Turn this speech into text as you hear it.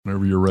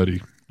Whenever you're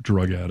ready,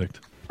 drug addict.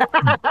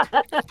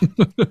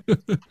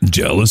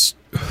 Jealous?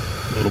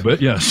 A little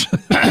bit, yes.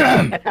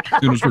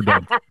 As soon as we're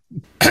done.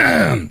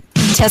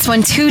 Test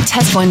 1 2,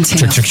 test 1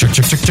 2.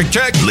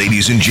 Check.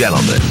 Ladies and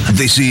gentlemen,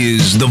 this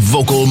is The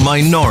Vocal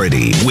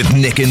Minority with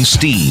Nick and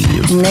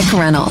Steve. Nick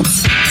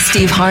Reynolds,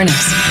 Steve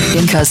Harness,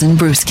 and Cousin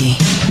Brewski.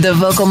 The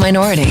Vocal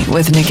Minority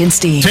with Nick and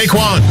Steve. Take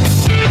one.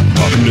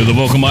 Welcome to The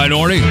Vocal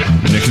Minority.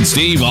 Nick and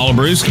Steve,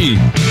 Olabrewski.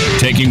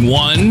 Taking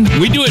one.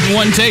 We do it in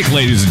one take,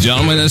 ladies and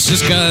gentlemen. That's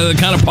just the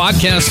kind of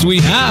podcast we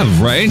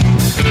have, right?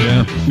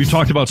 Yeah. We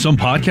talked about some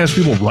podcast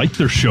people write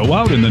their show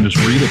out and then just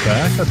read it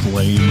back. That's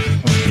lame.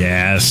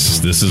 Yes,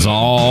 this is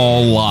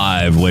all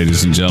live,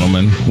 ladies and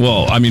gentlemen.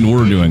 Well, I mean,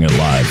 we're doing it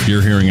live.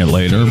 You're hearing it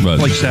later, but...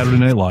 Like Saturday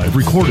Night Live,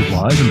 recorded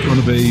live in front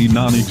of a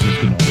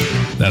non-existent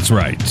audience. That's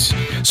right.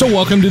 So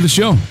welcome to the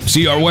show.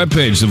 See our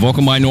webpage,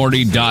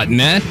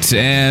 thevocalminority.net,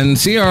 and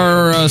see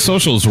our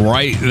socials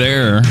right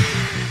there.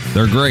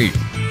 They're great.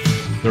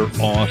 They're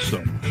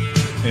awesome.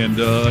 And,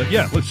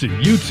 let's see.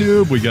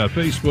 YouTube, we got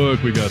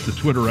Facebook, we got the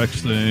Twitter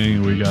X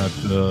thing, we got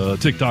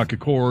TikTok, of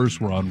course.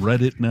 We're on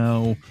Reddit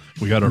now.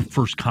 We got our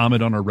first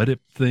comment on our Reddit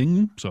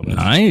thing. So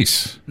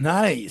Nice.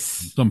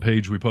 Some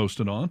page we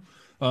posted on.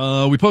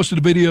 We posted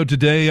a video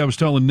today. I was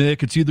telling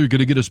Nick it's either going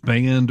to get us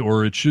banned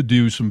or it should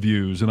do some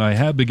views. And I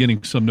have been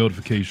getting some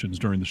notifications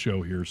during the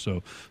show here.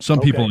 So some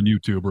people on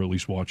YouTube are at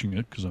least watching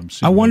it because I'm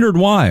seeing I wondered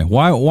why.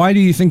 Why do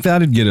you think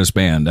that'd get us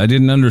banned? I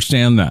didn't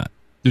understand that.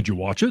 Did you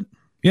watch it?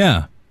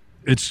 Yeah.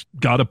 It's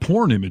got a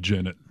porn image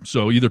in it.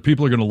 So either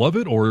people are going to love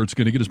it or it's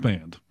going to get us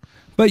banned.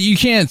 But you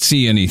can't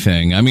see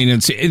anything. I mean,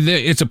 it's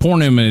a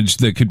porn image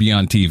that could be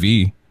on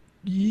TV.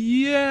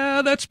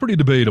 Yeah, that's pretty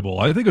debatable.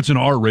 I think it's an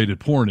R-rated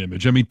porn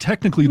image. I mean,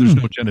 technically, there's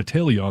no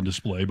genitalia on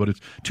display, but it's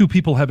two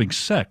people having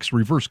sex,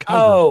 reverse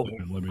cowgirl.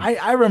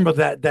 I remember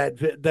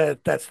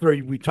that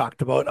story we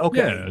talked about. Okay.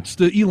 Yeah, it's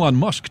the Elon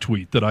Musk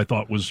tweet that I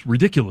thought was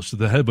ridiculous that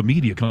the head of a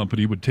media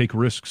company would take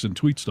risks and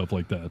tweet stuff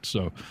like that.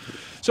 So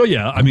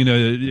yeah, I mean,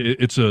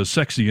 it's a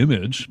sexy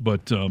image,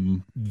 but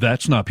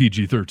that's not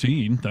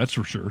PG-13, that's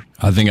for sure.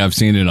 I think I've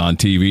seen it on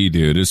TV,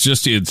 dude. It's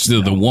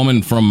the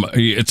woman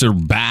it's her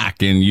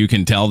back, and you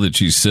can tell that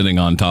she's sitting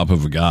on top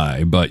of a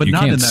guy, but you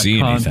not can't in that see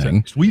context.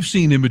 anything. We've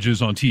seen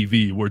images on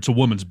TV where it's a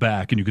woman's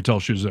back and you can tell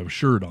she doesn't have a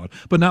shirt on,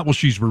 but not while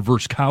she's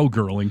reverse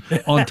cowgirling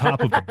on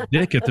top of a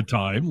dick at the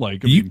time.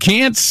 Like you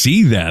can't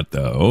see that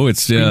though.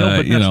 It's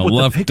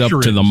left up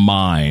to the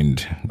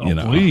mind.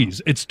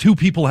 Please, it's two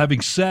people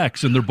having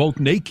sex and they're both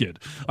naked.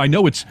 I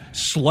know it's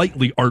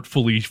slightly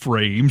artfully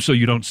framed so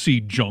you don't see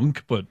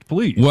junk, but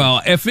please.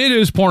 Well, if it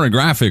is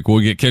pornographic, we'll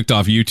get kicked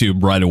off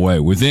YouTube right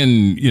away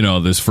within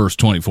this first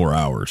 24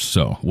 hours.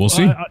 So we'll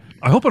see.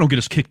 I hope I don't get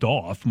us kicked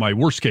off. My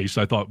worst case,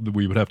 I thought that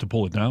we would have to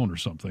pull it down or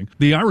something.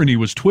 The irony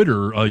was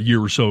Twitter a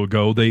year or so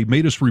ago, they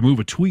made us remove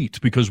a tweet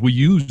because we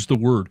used the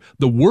word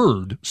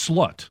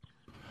slut.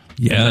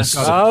 Yes.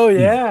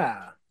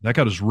 That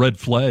got us red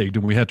flagged,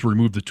 and we had to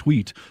remove the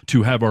tweet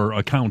to have our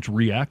account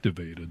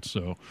reactivated.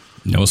 So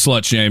no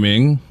slut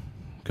shaming.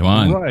 Come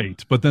on.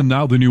 Right. But then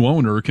now the new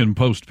owner can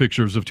post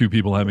pictures of two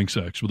people having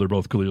sex where they're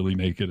both clearly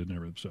naked and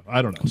everything. So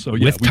I don't know. So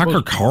yeah, with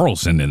Tucker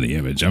Carlson in the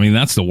image. I mean,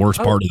 that's the worst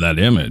part of that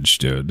image,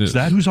 dude. Is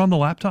that who's on the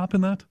laptop in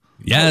that?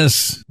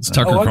 Yes. It's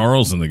Tucker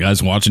Carlson. The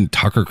guy's watching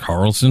Tucker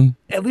Carlson.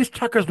 At least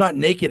Tucker's not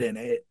naked in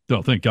it.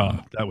 Oh, thank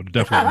God. That would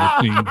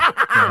definitely be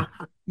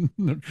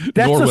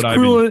That's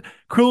just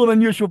cruel and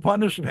unusual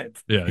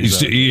punishment. Yeah,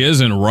 exactly. He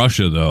is in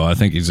Russia, though. I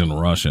think he's in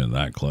Russia in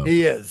that clip.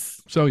 He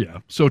is. So, yeah.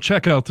 So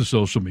check out the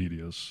social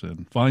medias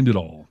and find it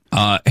all.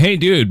 Hey,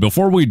 dude,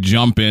 before we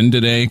jump in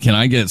today, can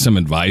I get some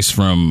advice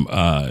from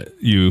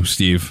you,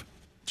 Steve?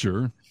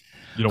 Sure.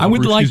 You don't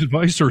want Brewski's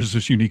advice, or is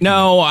this unique?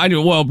 No, I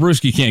do. Well,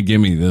 Brewski can't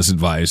give me this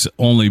advice.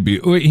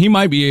 He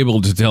might be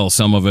able to tell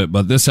some of it,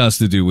 but this has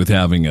to do with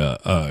having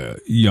a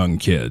young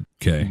kid.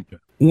 Okay.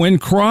 When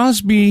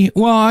Crosby,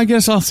 well, I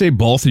guess I'll say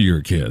both of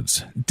your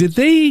kids, did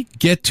they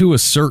get to a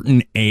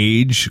certain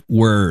age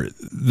where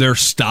their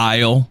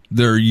style,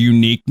 their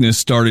uniqueness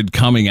started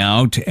coming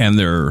out, and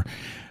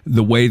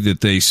the way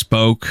that they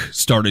spoke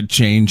started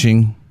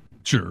changing?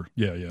 Sure.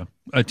 Yeah.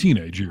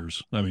 Teenage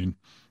years. I mean,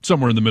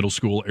 somewhere in the middle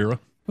school era.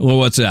 Well,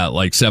 what's that,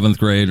 like 7th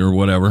grade or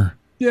whatever?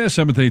 Yeah,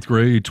 7th, 8th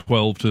grade,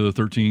 12 to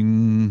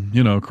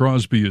 13.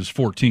 Crosby is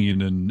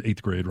 14 in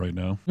 8th grade right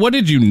now. What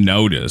did you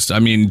notice? I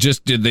mean,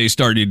 did they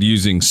started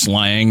using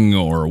slang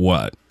or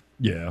what?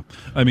 Yeah.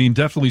 I mean,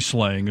 definitely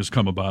slang has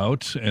come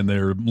about, and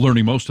they're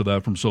learning most of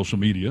that from social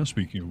media,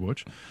 speaking of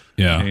which.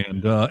 Yeah.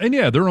 And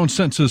yeah, their own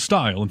sense of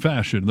style and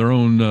fashion, their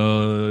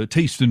own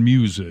taste in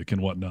music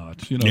and whatnot.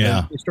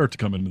 They start to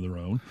come into their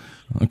own.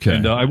 Okay.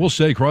 And I will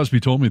say, Crosby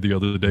told me the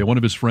other day, one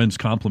of his friends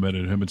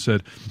complimented him and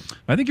said,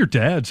 I think your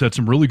dad's had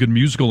some really good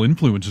musical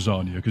influences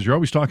on you, because you're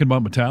always talking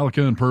about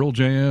Metallica and Pearl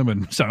Jam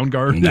and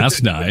Soundgarden.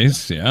 That's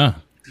nice, yeah.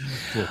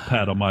 A little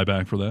pat on my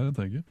back for that.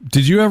 Thank you.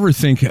 Did you ever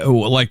think,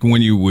 like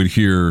when you would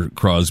hear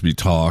Crosby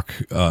talk,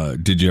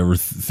 did you ever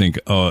think,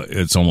 oh,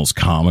 it's almost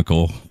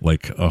comical?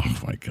 Like, oh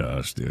my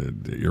gosh,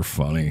 dude, you're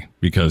funny.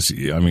 Because,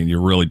 I mean,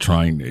 you're really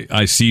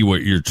I see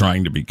what you're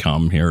trying to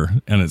become here,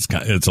 and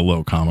it's a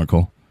little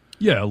comical.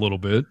 Yeah, a little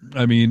bit.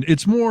 I mean,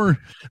 it's more,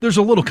 there's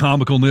a little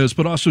comicalness,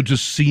 but also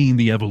just seeing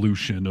the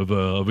evolution of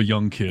a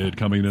young kid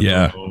coming in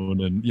their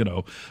own. And,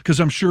 because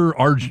I'm sure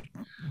our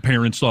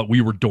parents thought we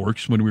were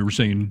dorks when we were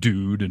saying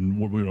dude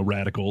and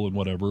radical and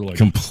whatever. Like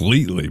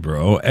completely,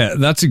 bro.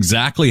 That's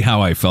exactly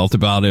how I felt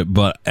about it.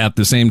 But at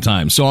the same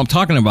time, so I'm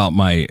talking about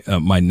my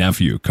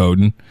nephew,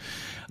 Coden.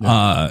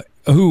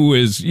 Who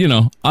is,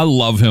 I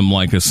love him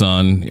like a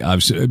son.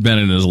 I've been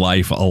in his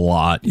life a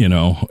lot,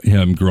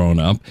 him growing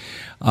up.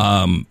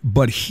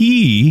 But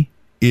he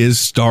is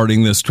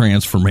starting this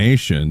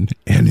transformation,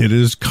 and it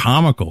is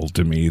comical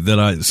to me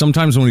that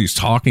sometimes when he's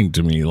talking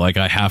to me, like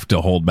I have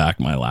to hold back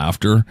my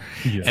laughter,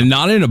 and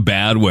not in a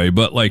bad way,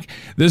 but like,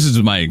 this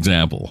is my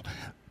example.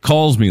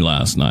 Calls me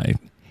last night.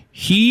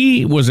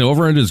 He was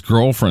over at his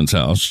girlfriend's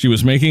house. She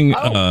was making,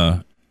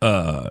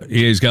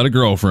 he's got a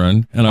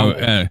girlfriend,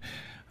 and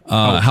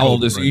how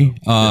old is he?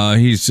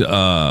 He's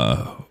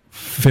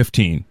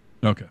 15.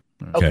 Okay.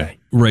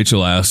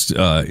 Rachel asked,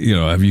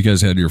 have you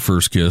guys had your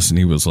first kiss? And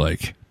he was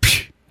like,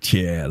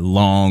 yeah,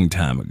 long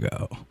time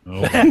ago.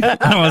 Oh.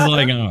 I was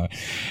like,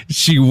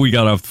 we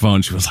got off the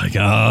phone. She was like,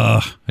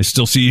 I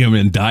still see him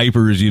in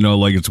diapers,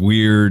 like it's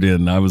weird.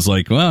 And I was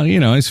like, well,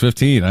 he's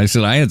 15. I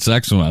said, I had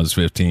sex when I was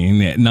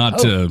 15, not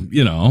to,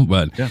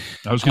 but. Yeah,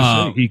 I was going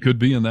to say, he could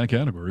be in that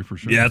category for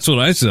sure. Yeah, that's what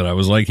I said. I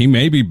was like, he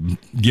may be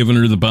giving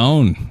her the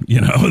bone,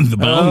 the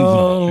bone.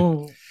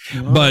 Oh.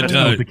 But that's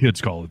what the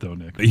kids call it, though,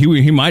 Nick.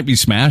 He might be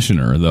smashing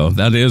her, though.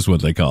 That is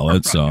what they call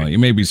it. So he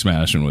may be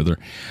smashing with her.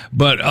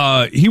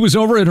 But he was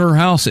over at her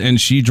house, and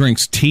she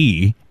drinks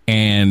tea,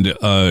 and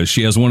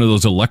she has one of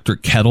those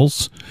electric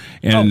kettles,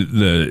 and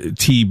the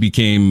tea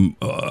became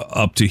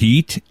up to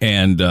heat,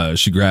 and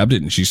she grabbed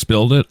it, and she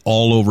spilled it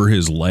all over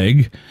his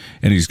leg,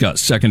 and he's got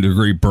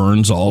second-degree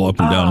burns all up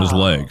and down his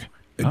leg.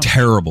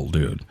 Terrible,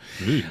 dude.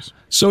 Jeez.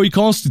 So he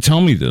calls to tell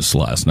me this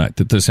last night,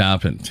 that this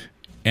happened.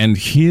 And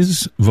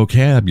his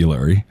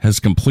vocabulary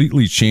has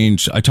completely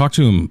changed. I talked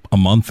to him a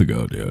month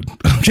ago, dude.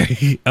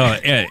 Okay.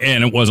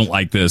 And it wasn't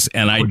like this.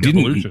 And I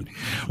didn't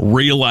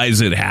realize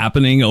it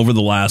happening over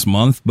the last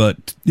month,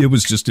 but it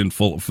was just in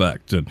full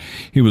effect. And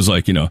he was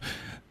like,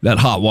 that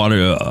hot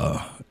water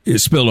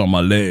is spilled on my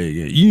leg.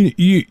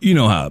 You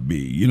know how it be.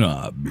 You know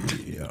how it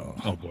be.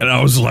 And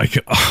I was like,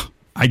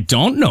 I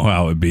don't know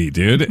how it be,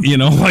 dude.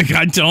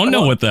 I don't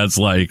know what that's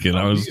like. And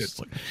I was just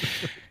like...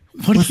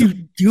 What are you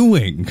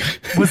doing?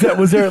 Was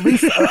there at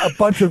least a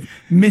bunch of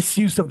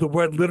misuse of the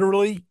word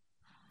literally?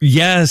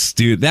 Yes,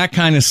 dude, that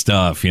kind of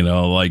stuff, you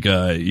know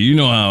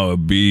how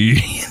it be.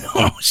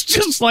 It's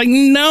just like,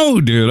 no,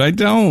 dude, I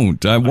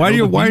don't. Why are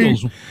you?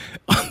 The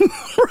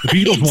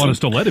Beatles want us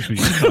to let it be.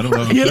 I don't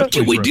know.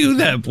 Can we do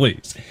that,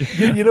 please?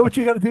 You know what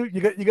you got to do? You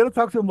got to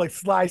talk to him like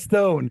Sly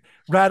Stone.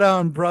 Right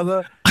on,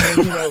 brother.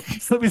 And,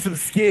 slip me some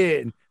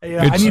skin.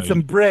 I need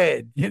some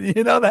bread.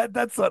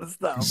 That sort of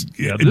stuff.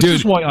 Yeah, this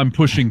is why I'm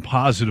pushing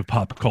positive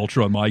pop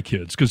culture on my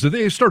kids, because if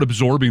they start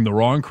absorbing the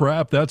wrong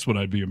crap, that's when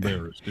I'd be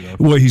embarrassed.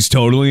 Well, he's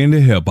totally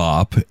into hip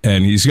hop,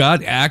 and he's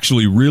got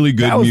actually really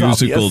good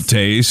musical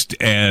taste,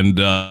 and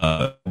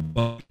that's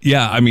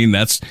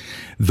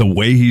the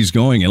way he's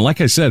going. And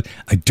like I said,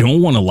 I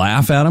don't want to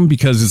laugh at him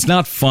because it's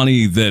not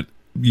funny that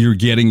you're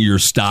getting your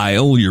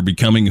style, you're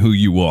becoming who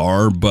you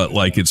are, but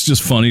it's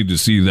just funny to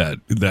see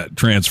that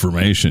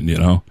transformation,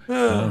 Yeah,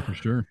 for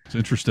sure. It's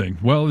interesting.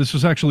 Well, this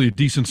is actually a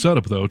decent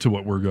setup, though, to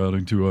what we're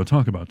going to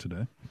talk about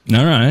today.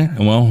 All right.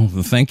 Well,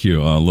 thank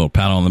you. A little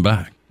pat on the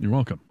back. You're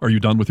welcome. Are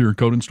you done with your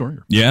Coden story?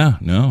 Yeah,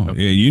 no.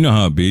 Okay. Yeah, you know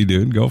how it be,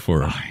 dude. Go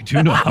for it. I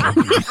do know how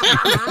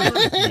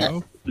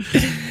it be.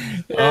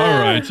 All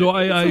right. So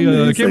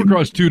I came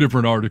across two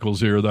different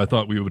articles here that I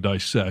thought we would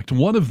dissect.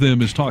 One of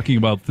them is talking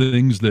about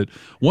things that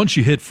once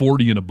you hit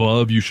 40 and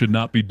above, you should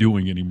not be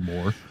doing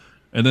anymore.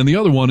 And then the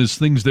other one is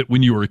things that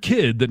when you were a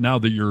kid, that now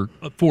that you're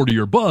 40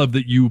 or above,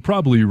 that you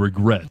probably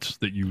regret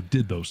that you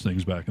did those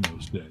things back in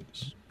those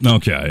days.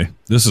 Okay.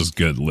 This is a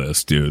good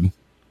list, dude.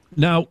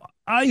 Now,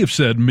 I have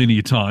said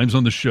many times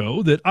on the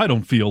show that I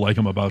don't feel like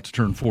I'm about to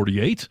turn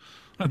 48.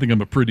 I think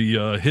I'm a pretty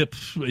hip,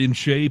 in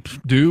shape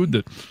dude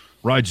that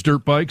rides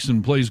dirt bikes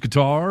and plays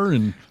guitar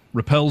and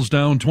rappels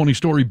down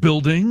 20-story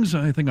buildings.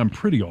 I think I'm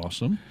pretty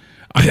awesome.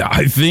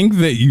 I think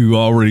that you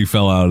already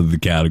fell out of the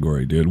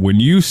category, dude. When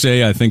you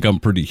say I think I'm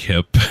pretty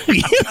hip,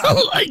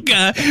 I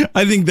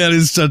think that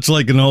is such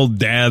an old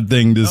dad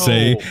thing to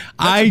say.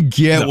 I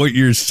get what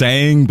you're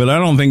saying, but I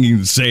don't think you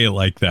can say it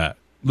like that.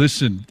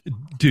 Listen,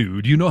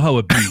 dude, you know how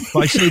it be. If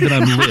I say that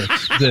I'm lit,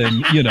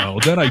 then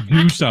I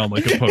do sound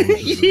like a poser.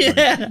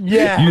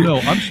 Yeah.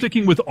 I'm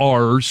sticking with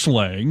R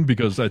slang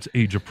because that's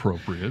age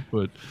appropriate,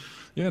 but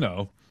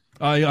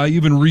I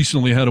even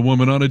recently had a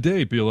woman on a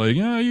date be like,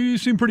 yeah, you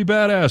seem pretty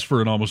badass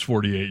for an almost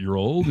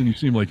 48-year-old, and you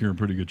seem like you're in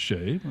pretty good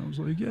shape. I was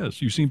like,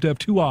 yes, you seem to have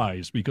two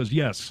eyes because,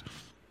 yes,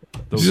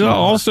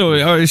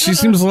 She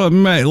seems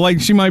like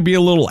she might be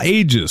a little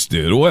ageist,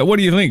 dude. What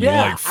do you think?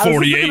 Yeah, Like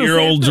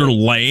 48-year-olds are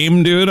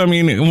lame, dude? I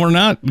mean, we're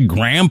not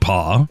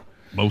grandpa.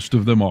 Most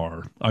of them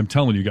are. I'm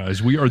telling you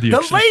guys, we are the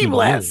lame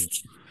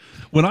list.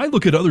 When I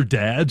look at other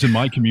dads in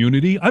my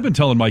community, I've been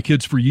telling my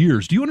kids for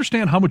years, do you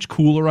understand how much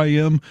cooler I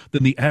am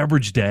than the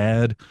average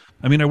dad?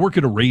 I mean, I work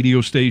at a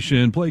radio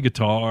station, play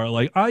guitar.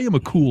 Like, I am a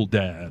cool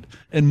dad.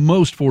 And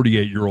most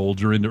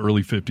 48-year-olds are into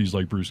early 50s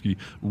like Brewski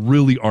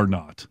really are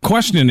not.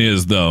 Question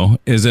is, though,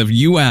 is if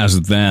you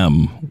ask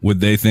them,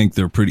 would they think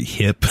they're pretty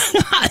hip?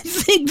 I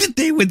think that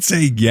they would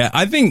say, yeah.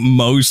 I think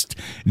most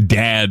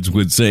dads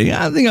would say,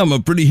 I think I'm a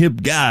pretty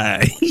hip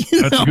guy.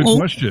 That's a good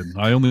question.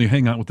 I only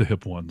hang out with the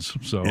hip ones.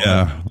 So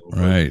yeah,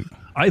 right.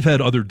 I've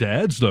had other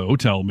dads, though,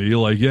 tell me,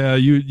 like, yeah,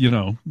 you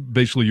know,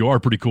 basically you are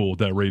pretty cool with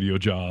that radio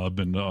job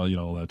and, you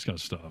know, all that kind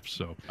of stuff.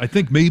 So I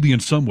think maybe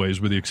in some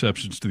ways we're the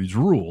exceptions to these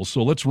rules.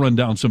 So let's run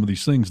down some of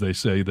these things they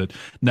say that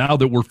now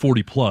that we're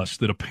 40 plus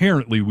that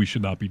apparently we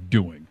should not be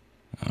doing.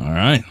 All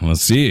right.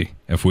 Let's see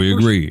if we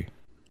agree.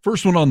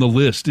 First one on the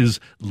list is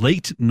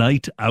late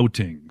night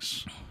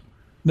outings.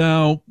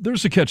 Now,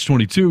 there's a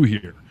catch-22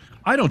 here.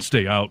 I don't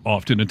stay out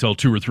often until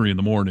 2 or 3 in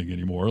the morning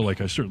anymore,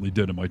 like I certainly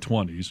did in my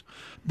 20s.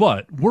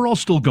 But we're all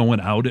still going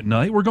out at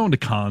night. We're going to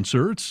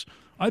concerts.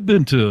 I've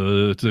been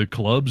to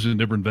clubs and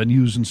different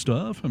venues and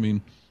stuff. I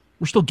mean,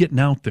 we're still getting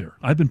out there.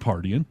 I've been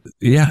partying.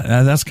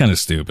 Yeah, that's kind of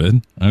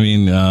stupid. I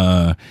mean,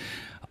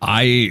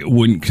 I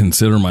wouldn't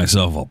consider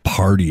myself a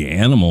party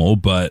animal,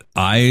 but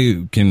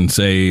I can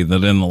say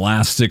that in the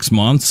last 6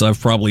 months,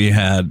 I've probably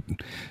had,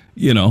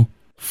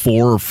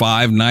 4 or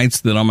 5 nights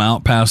that I'm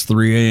out past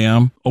 3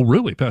 a.m. Oh,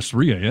 really? Past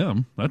 3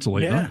 a.m.? That's a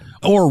late night.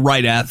 Or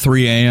right at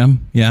 3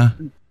 a.m. Yeah.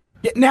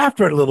 Getting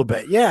after it a little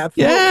bit. Yeah.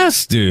 Absolutely.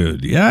 Yes,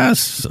 dude.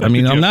 Yes. I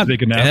mean, I'm not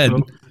dead.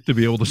 To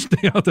be able to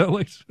stay out that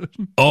late.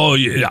 Oh,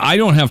 yeah. I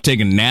don't have to take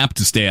a nap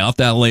to stay out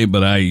that late,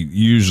 but I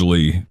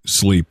usually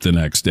sleep the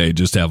next day.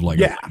 Just have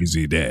like an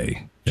easy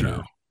day. You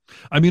know.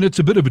 I mean, it's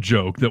a bit of a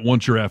joke that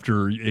once you're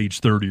after age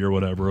 30 or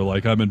whatever,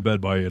 like I'm in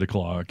bed by 8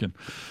 o'clock. And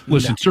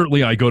listen,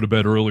 certainly I go to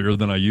bed earlier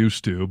than I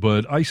used to,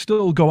 but I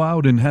still go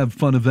out and have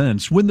fun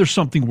events when there's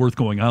something worth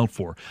going out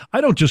for.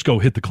 I don't just go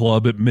hit the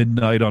club at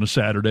midnight on a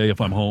Saturday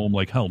if I'm home.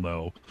 Like, hell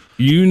no.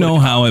 You know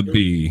how it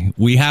be.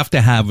 We have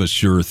to have a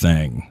sure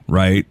thing,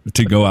 right,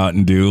 to go out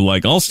and do.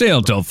 Like, I'll stay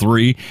out till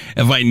 3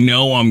 if I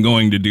know I'm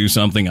going to do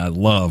something I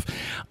love.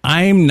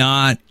 I'm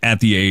not at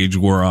the age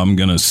where I'm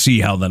going to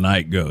see how the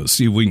night goes,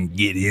 see if we can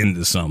get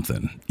into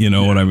something. You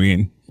know what I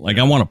mean? Like,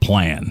 I want to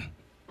plan.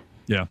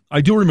 Yeah.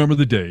 I do remember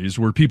the days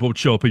where people would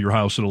show up at your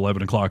house at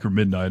 11 o'clock or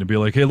midnight and be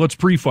like, hey, let's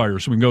pre-fire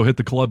so we can go hit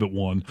the club at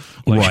 1.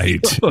 Like,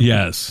 right.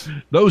 Yes.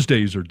 Those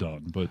days are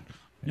done, but...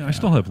 Yeah, I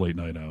still have late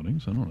night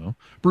outings. I don't know.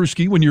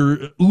 Brewski, when you're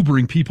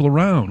Ubering people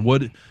around,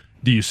 what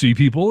do you see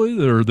people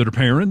that are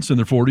parents in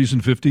their 40s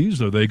and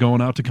 50s? Are they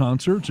going out to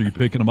concerts? Are you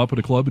picking them up at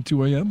a club at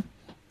 2 a.m.?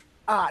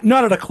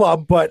 Not at a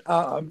club, but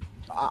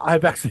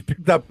I've actually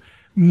picked up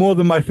more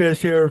than my fair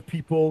share of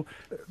people.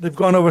 They've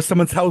gone over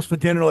someone's house for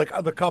dinner, like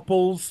other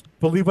couples.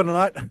 Believe it or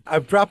not,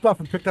 I've dropped off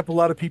and picked up a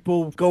lot of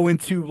people going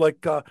to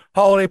like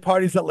holiday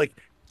parties at like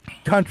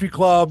country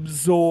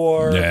clubs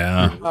or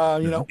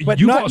but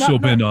you've also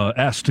been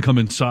asked to come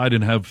inside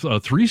and have a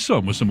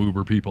threesome with some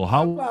Uber people.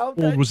 How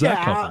old was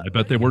that couple? I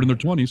bet they weren't in their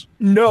 20s.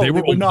 No, they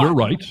were old. not. They're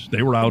right.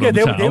 They were out on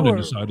the town and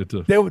decided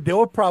to. They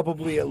were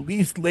probably at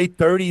least late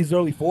 30s,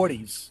 early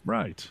 40s.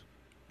 Right.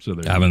 So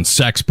they're having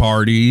sex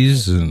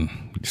parties and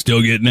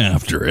still getting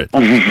after it.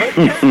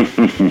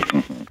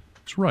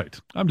 That's right.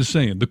 I'm just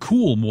saying the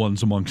cool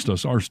ones amongst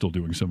us are still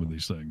doing some of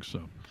these things.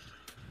 So.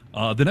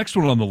 The next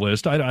one on the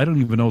list, I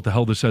don't even know what the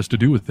hell this has to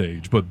do with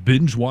age, but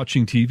binge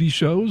watching TV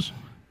shows.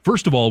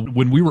 First of all,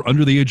 when we were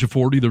under the age of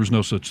 40, there was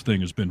no such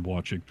thing as binge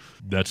watching.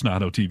 That's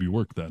not how TV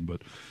worked then.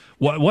 But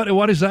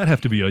why does that have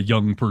to be a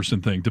young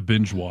person thing to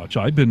binge watch?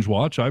 I binge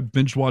watch. I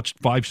binge watched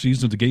 5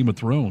 seasons of Game of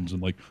Thrones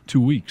in like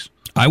 2 weeks.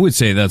 I would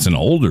say that's an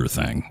older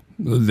thing.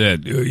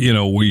 That,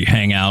 we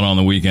hang out on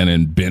the weekend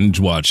and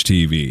binge watch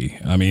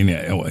TV. I mean,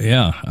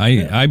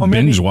 I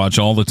binge watch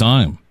all the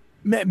time.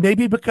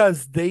 Maybe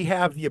because they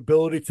have the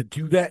ability to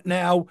do that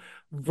now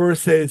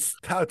versus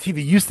how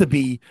TV used to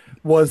be,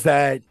 was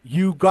that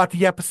you got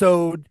the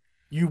episode,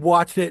 you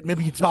watched it,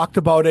 maybe you talked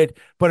about it,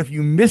 but if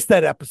you missed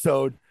that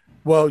episode,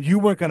 well, you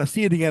weren't going to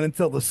see it again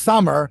until the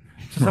summer,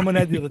 so someone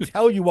had to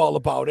tell you all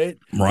about it.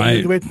 Right. You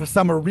had to wait for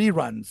summer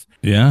reruns.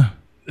 Yeah.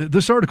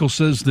 This article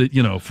says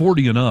that,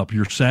 40 and up,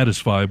 you're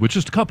satisfied with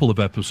just a couple of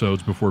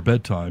episodes before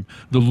bedtime.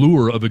 The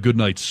lure of a good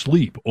night's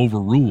sleep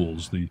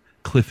overrules the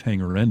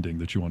cliffhanger ending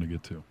that you want to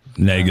get to.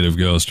 Negative,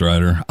 Ghost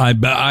Rider.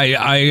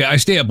 I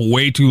stay up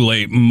way too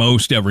late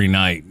most every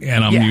night,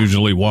 and I'm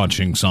usually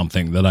watching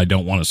something that I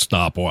don't want to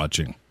stop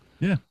watching.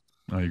 Yeah,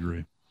 I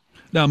agree.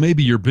 Now,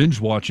 maybe you're binge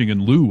watching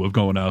in lieu of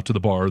going out to the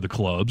bar or the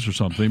clubs or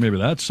something. Maybe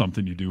that's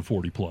something you do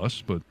 40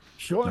 plus, but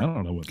sure. I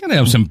don't know. Gotta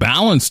have some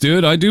balance,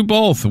 dude. I do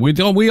both.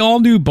 We all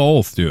do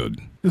both, dude.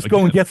 Just go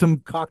and get some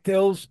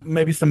cocktails,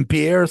 maybe some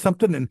beer or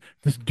something, and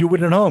just do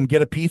it at home.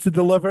 Get a pizza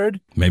delivered.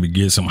 Maybe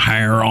get some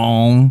hair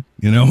on.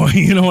 You know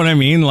what I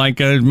mean? Like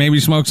maybe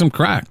smoke some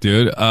crack,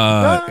 dude.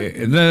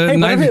 The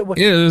night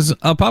is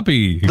a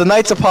puppy. The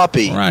night's a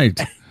puppy. Right.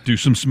 Do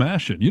some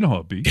smashing. You know how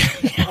it be.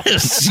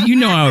 Yes, you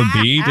know how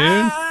it be,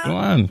 dude. Come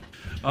on.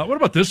 What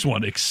about this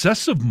one?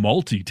 Excessive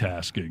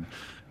multitasking.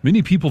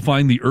 Many people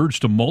find the urge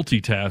to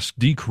multitask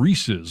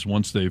decreases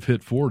once they've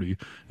hit 40.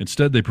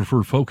 Instead, they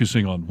prefer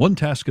focusing on one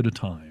task at a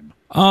time.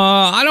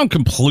 I don't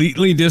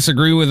completely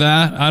disagree with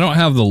that. I don't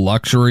have the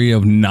luxury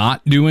of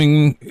not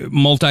doing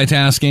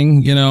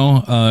multitasking,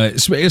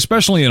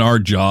 especially in our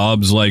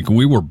jobs. Like,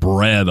 we were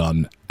bred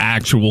on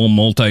actual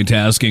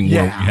multitasking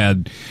where we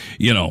had,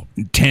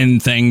 10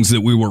 things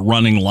that we were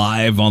running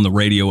live on the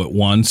radio at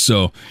once.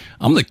 So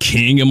I'm the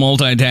king of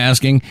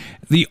multitasking.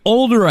 The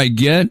older I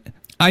get,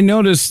 I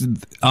notice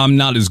I'm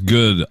not as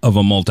good of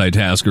a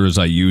multitasker as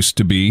I used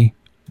to be,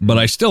 but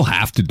I still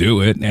have to do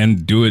it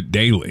and do it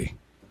daily.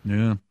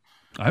 Yeah.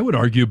 I would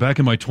argue back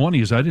in my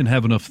 20s, I didn't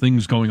have enough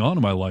things going on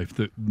in my life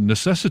that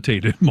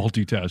necessitated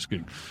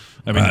multitasking.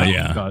 I mean,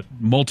 I've got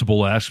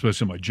multiple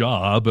aspects of my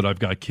job, but I've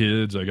got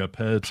kids, I got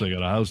pets, I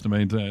got a house to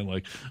maintain.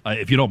 Like,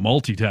 if you don't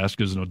multitask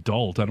as an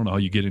adult, I don't know how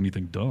you get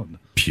anything done.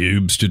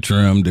 Pubes to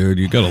trim, dude.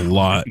 You got a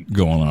lot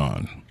going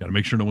on. Got to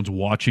make sure no one's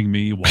watching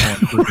me while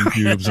I'm trimming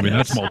pubes. I mean,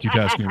 that's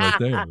multitasking right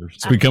there.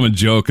 It's become a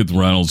joke at the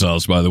Reynolds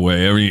house, by the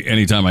way.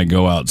 Anytime I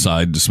go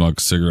outside to smoke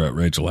a cigarette,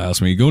 Rachel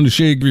asks me, "You going to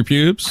shave your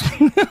pubes?"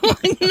 I'm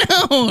like,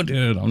 no,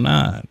 dude, I'm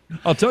not.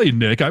 I'll tell you,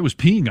 Nick, I was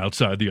peeing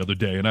outside the other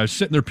day, and I was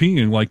sitting there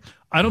peeing like,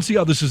 I don't see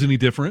how this is any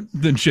different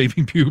than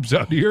shaving pubes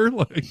out here.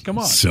 Like, come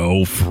on.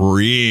 So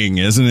freeing,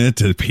 isn't it,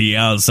 to pee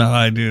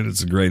outside, dude? It's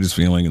the greatest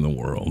feeling in the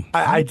world.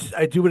 I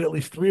do it at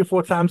least 3 or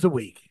 4 times a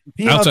week.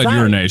 Outside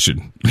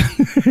urination.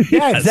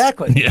 Yeah,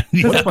 exactly. Yeah.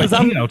 Because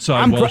I'm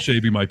outside while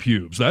shaving my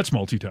pubes. That's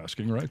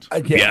multitasking, right?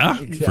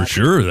 Exactly. For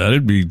sure.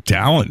 That'd be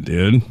talent,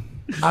 dude.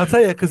 I'll tell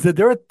you, because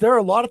there are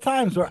a lot of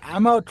times where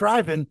I'm out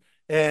driving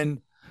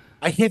and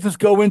I can't just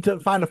go in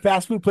to find a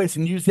fast food place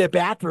and use their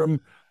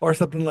bathroom or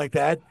something like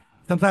that.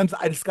 Sometimes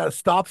I just got to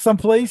stop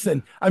someplace.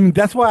 And I mean,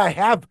 that's why I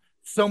have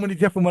so many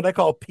different, what I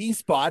call pee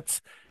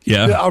spots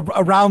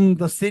around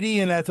the city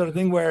and that sort of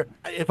thing, where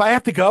if I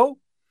have to go,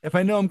 if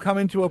I know I'm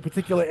coming to a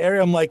particular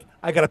area, I'm like,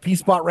 I got a pee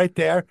spot right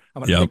there.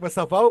 I'm going to take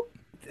myself out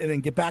and then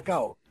get back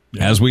out.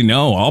 As we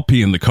know, I'll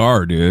pee in the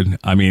car, dude.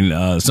 I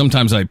mean,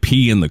 sometimes I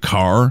pee in the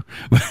car,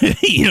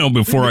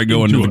 before I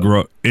go into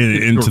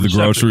the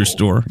grocery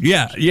store.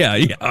 Yeah.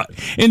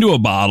 Into a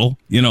bottle,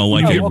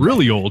 like if you're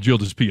really old, you'll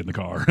just pee in the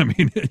car. I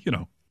mean,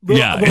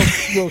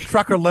 Little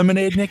trucker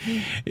lemonade,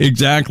 Nicky.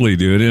 Exactly,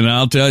 dude. And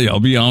I'll tell you, I'll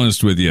be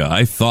honest with you.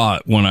 I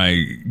thought when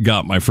I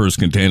got my first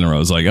container, I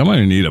was like, I'm going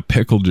to need a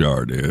pickle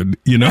jar, dude.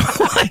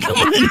 Like I'm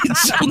going to need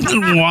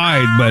something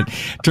wide. But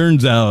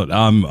turns out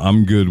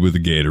I'm good with a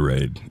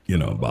Gatorade,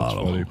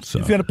 bottle. So.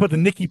 He's going to put the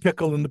Nicky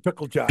pickle in the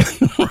pickle jar.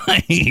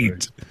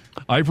 Right.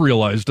 I've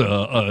realized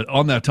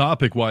on that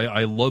topic why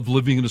I love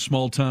living in a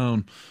small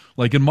town.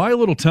 Like in my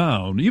little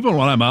town, even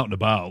when I'm out and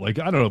about, like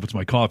I don't know if it's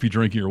my coffee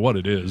drinking or what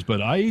it is, but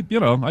I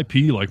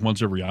pee like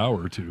once every hour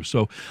or two.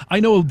 So I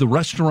know the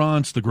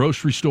restaurants, the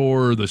grocery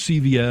store, the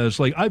CVS,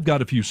 like I've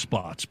got a few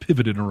spots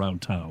pivoted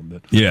around town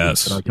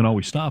that I can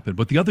always stop in.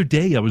 But the other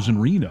day I was in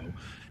Reno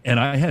and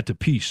I had to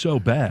pee so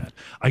bad.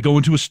 I go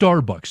into a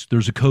Starbucks.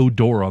 There's a code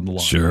door on the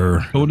line.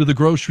 Sure. Go into the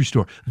grocery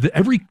store.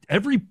 Every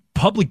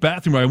public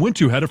bathroom I went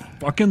to had a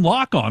fucking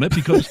lock on it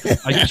because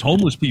I guess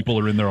homeless people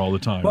are in there all the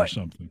time or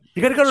something.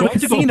 You got to go to a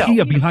casino. I had to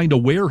go pee behind a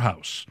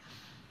warehouse.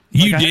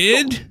 You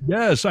did?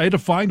 Yes, I had to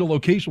find a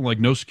location, like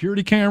no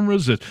security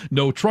cameras,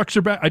 no trucks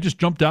are back. I just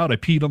jumped out. I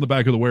peed on the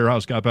back of the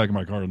warehouse, got back in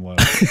my car, and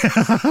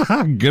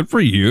left. Good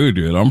for you,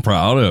 dude. I'm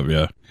proud of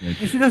you.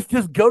 You should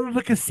just go to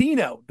the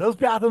casino. Those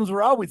bathrooms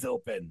were always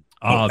open.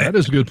 That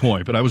is a good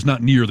point, but I was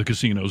not near the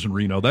casinos in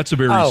Reno. That's a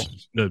very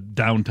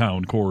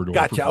downtown corridor.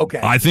 Gotcha,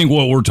 okay. I think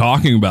what we're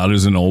talking about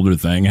is an older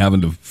thing,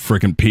 having to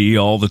frickin' pee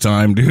all the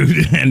time,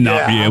 dude, and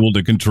not be able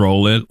to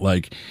control it.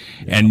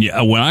 And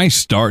when I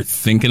start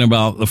thinking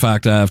about the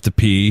fact I have to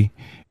pee,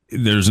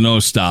 there's no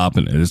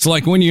stopping it. It's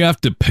like when you have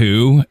to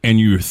poo and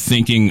you're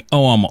thinking,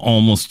 oh, I'm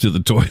almost to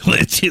the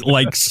toilet.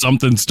 Like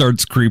something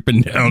starts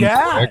creeping down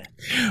quick,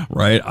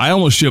 right? I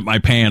almost shit my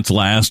pants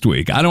last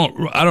week. I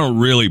don't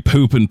really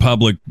poop in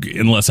public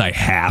unless I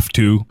have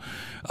to.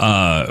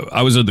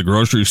 I was at the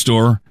grocery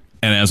store,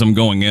 and as I'm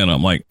going in,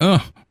 I'm like,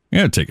 oh, I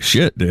gotta take a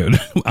shit, dude.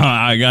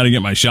 I gotta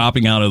get my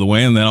shopping out of the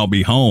way and then I'll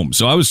be home.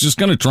 So I was just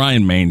gonna try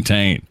and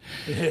maintain.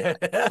 I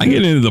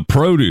get into the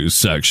produce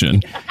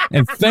section,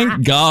 and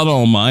thank God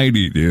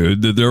almighty,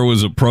 dude, that there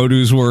was a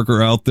produce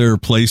worker out there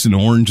placing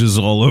oranges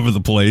all over the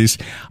place.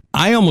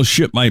 I almost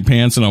shit my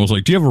pants, and I was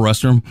like, do you have a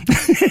restroom?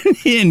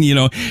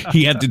 And,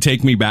 he had to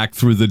take me back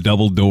through the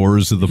double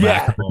doors of the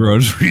back of the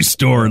grocery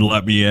store and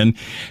let me in.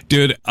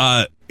 Dude,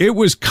 it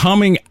was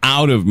coming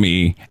out of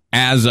me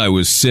as I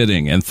was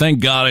sitting, and thank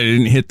God I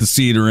didn't hit the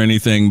seat or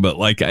anything, but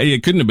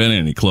it couldn't have been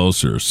any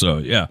closer. So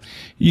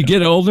you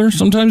get older,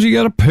 sometimes you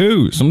gotta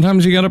poo,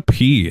 sometimes you gotta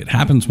pee. It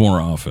happens more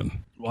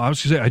often. Well, I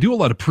was going to say, I do a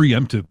lot of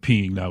preemptive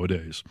peeing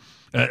nowadays.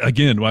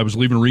 Again, I was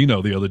leaving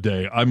Reno the other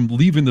day. I'm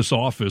leaving this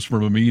office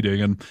from a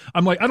meeting, and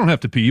I'm like, I don't have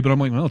to pee, but I'm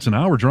like, well, it's an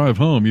hour drive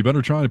home. You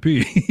better try to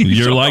pee.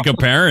 You're like a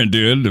parent,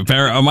 dude.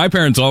 My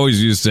parents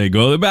always used to say,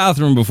 go to the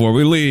bathroom before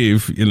we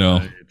leave, you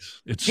know.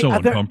 It's so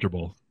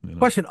uncomfortable. You know?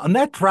 Question, on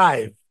that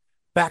drive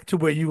back to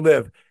where you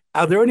live,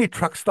 are there any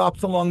truck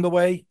stops along the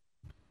way?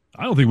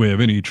 I don't think we have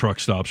any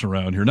truck stops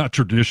around here. Not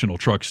traditional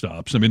truck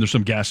stops. I mean, there's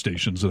some gas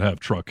stations that have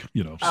truck,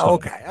 stuff. Oh,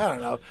 okay. I don't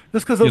know.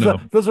 Just because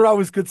those are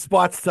always good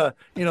spots to,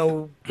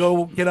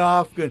 go get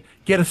off,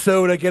 get a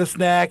soda, get a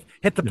snack,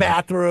 hit the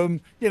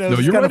bathroom. No,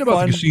 you're right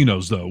about the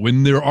casinos, though.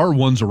 When there are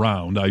ones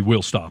around, I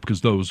will stop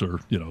because those are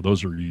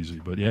easy.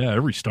 But yeah,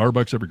 every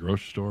Starbucks, every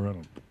grocery store, I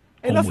don't.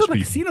 And also the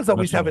casinos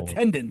always have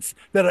attendants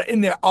that are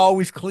in there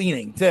always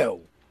cleaning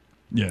too.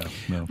 Yeah.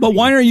 No. But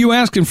why aren't you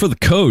asking for the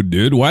code,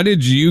 dude? Why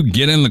did you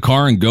get in the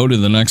car and go to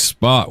the next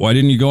spot? Why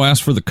didn't you go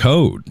ask for the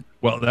code?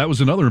 Well, that was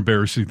another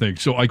embarrassing thing.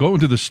 So I go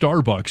into the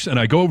Starbucks and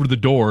I go over to the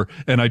door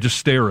and I just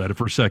stare at it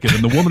for a second.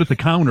 And the woman at the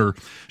counter,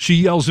 she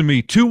yells at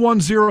me,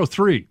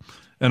 2103.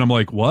 And I'm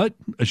like, what?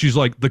 And she's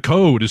like, the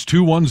code is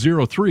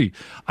 2103.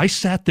 I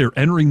sat there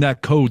entering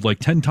that code like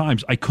 10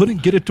 times. I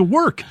couldn't get it to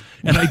work.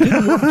 And I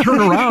didn't want to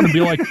turn around and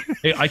be like,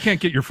 hey, I can't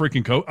get your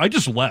freaking code. I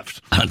just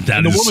left.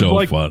 That is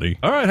so funny.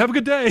 All right, have a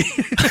good day.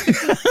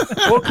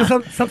 Well, because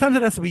sometimes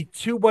it has to be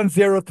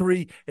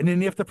 2103, and then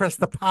you have to press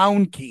the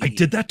pound key. I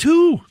did that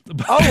too.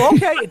 Oh,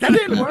 okay. That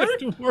didn't work? It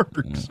didn't work.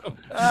 So.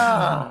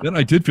 Then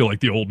I did feel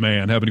like the old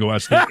man having to go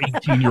ask the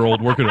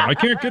 18-year-old worker, I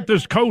can't get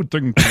this code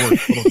thing to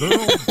work,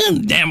 little girl.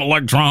 Damn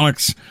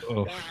electronics.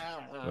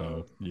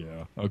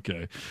 Yeah.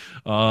 Okay.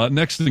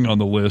 Next thing on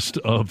the list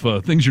of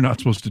things you're not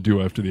supposed to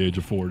do after the age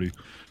of 40.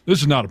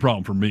 This is not a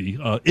problem for me.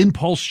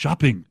 Impulse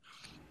shopping.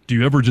 Do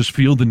you ever just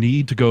feel the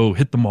need to go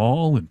hit the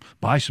mall and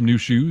buy some new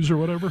shoes or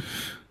whatever?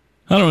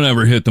 I don't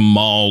ever hit the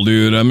mall,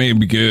 dude. I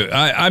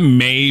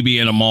may be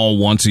in a mall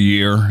once a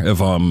year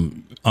if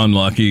I'm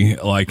unlucky.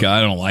 Like,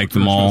 I don't like the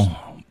mall.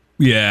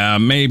 Yeah,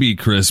 maybe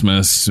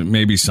Christmas,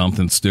 maybe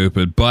something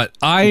stupid. But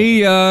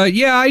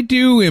I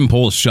do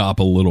impulse shop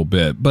a little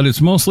bit, but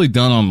it's mostly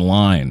done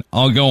online.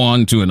 I'll go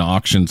on to an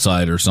auction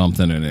site or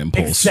something and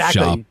impulse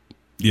shop.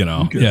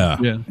 Okay.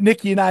 Yeah.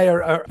 Nikki and I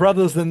are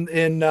brothers in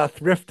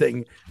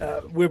thrifting.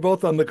 We're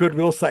both on the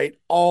Goodwill site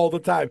all the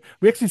time.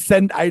 We actually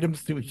send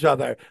items to each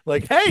other.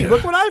 Like, hey,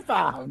 look what I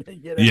found.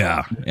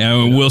 Yeah,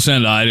 and we'll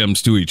send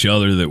items to each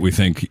other that we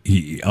think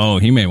he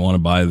may want to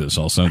buy this.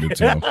 I'll send it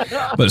to him.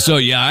 But so,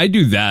 yeah, I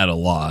do that a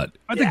lot.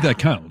 I think that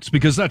counts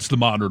because that's the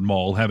modern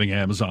mall, having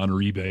Amazon or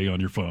eBay on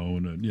your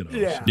phone. And,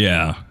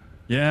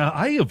 Yeah,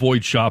 I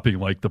avoid shopping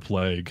like the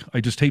plague.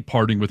 I just hate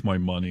parting with my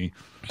money.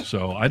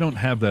 So I don't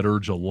have that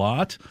urge a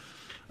lot.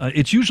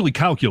 It's usually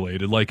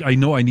calculated. Like, I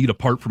know I need a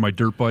part for my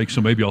dirt bike, so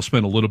maybe I'll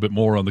spend a little bit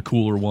more on the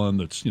cooler one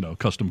that's,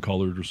 custom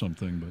colored or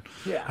something. But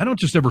I don't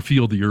just ever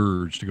feel the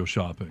urge to go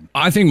shopping.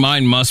 I think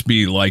mine must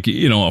be like,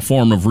 a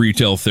form of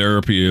retail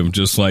therapy of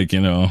just like,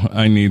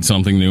 I need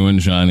something new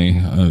and shiny.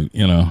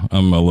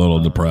 I'm a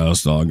little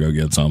depressed. I'll go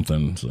get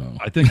something. So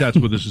I think that's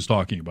what this is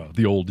talking about.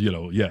 The old,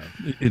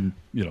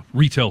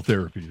 retail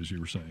therapy, as you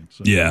were saying.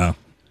 So. Yeah.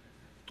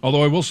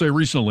 Although I will say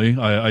recently,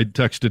 I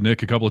texted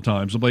Nick a couple of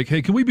times. I'm like,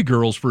 hey, can we be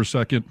girls for a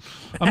second?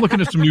 I'm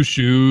looking at some new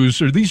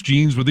shoes. Or these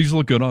jeans, would these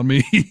look good on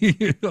me?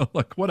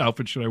 Like, what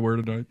outfit should I wear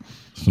tonight?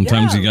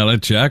 Sometimes you got to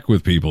check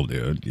with people,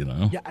 dude,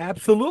 Yeah,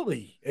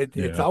 absolutely.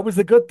 It's always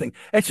a good thing.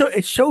 And so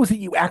it shows that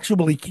you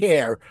actually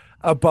care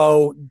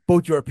about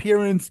both your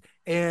appearance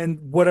and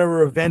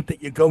whatever event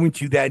that you're going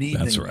to that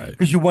evening. That's right.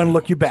 Because you want to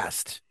look your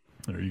best.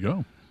 There you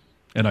go.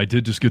 And I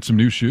did just get some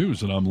new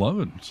shoes, and I'm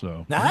loving.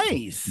 So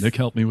nice. Nick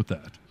helped me with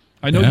that.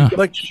 I know you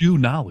like shoe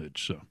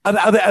knowledge. So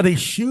are they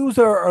shoes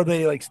or are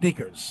they like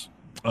sneakers?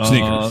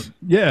 Sneakers.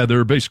 Yeah,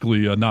 they're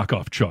basically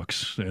knockoff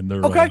Chucks, and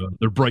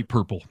they're bright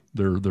purple.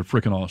 They're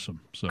freaking awesome.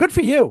 So good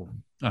for you.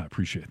 I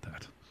appreciate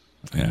that.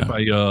 Yeah.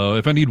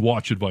 If I need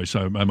watch advice,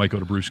 I might go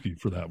to Brewski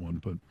for that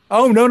one. But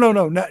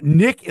no.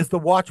 Nick is the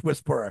watch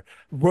whisperer.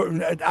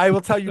 I will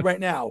tell you right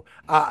now.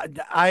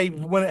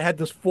 When I had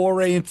this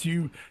foray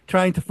into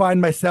trying to find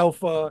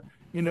myself. A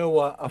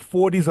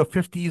 40s or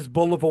 50s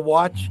bull of a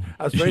watch.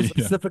 I was very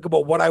specific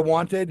about what I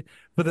wanted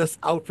for this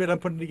outfit I'm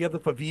putting together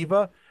for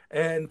Viva.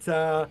 And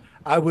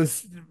I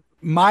was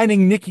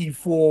mining Nicky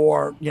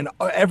for,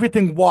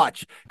 everything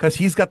watch because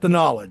he's got the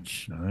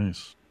knowledge.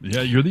 Nice. Yeah,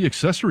 you're the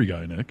accessory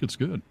guy, Nick. It's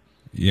good.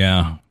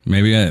 Yeah,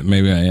 maybe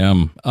I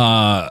am.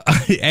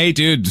 Hey,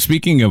 dude,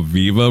 speaking of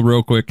Viva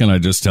real quick, can I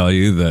just tell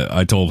you that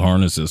I told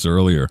Harness this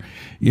earlier.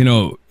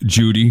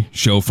 Judy,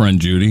 show friend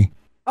Judy.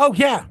 Oh,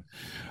 yeah.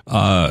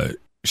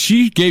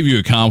 She gave you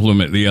a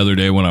compliment the other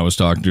day when I was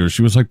talking to her.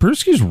 She was like,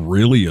 Brewski's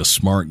really a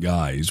smart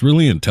guy. He's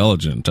really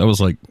intelligent. I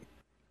was like,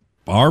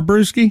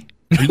 Brewski?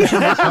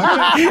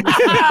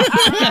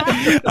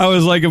 I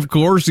was like, of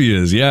course he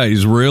is. Yeah,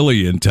 he's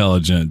really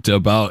intelligent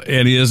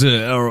and he has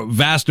a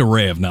vast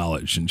array of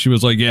knowledge. And she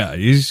was like, yeah,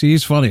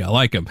 he's funny. I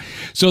like him.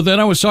 So then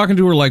I was talking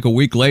to her like a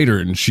week later,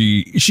 and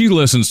she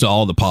listens to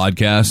all the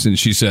podcasts, and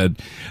she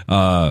said,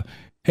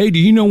 Hey, do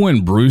you know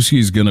when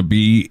Brewski's going to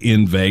be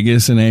in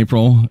Vegas in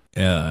April?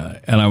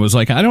 And I was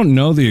like, I don't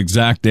know the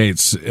exact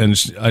dates. And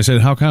I said,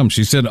 how come?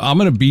 She said, I'm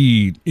going to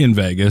be in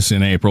Vegas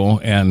in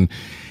April. And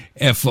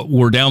if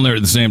we're down there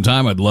at the same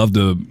time, I'd love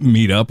to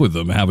meet up with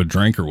them, have a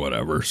drink or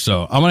whatever.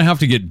 So I'm going to have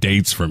to get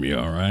dates from you,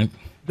 all right?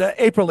 The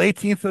April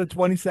 18th to the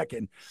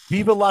 22nd.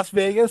 Viva Las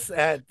Vegas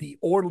at the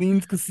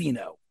Orleans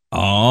Casino.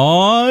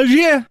 Oh,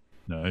 yeah.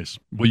 Nice.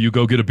 Will you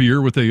go get a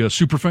beer with a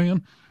super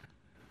fan?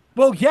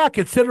 Well, yeah,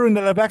 considering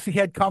that I've actually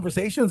had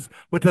conversations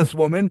with this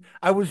woman.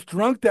 I was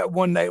drunk that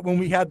one night when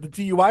we had the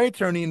DUI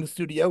attorney in the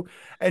studio,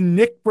 and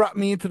Nick brought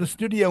me into the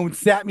studio and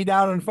sat me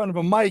down in front of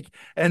a mic,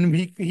 and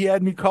he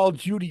had me call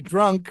Judy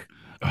drunk.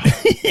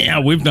 Yeah,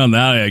 we've done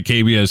that at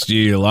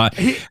KBSG a lot.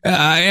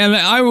 And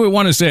I would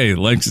want to say,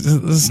 like, this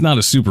is not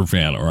a super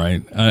fan, all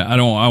right? I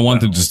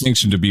want the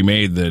distinction to be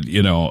made that,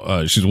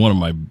 she's one of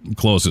my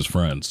closest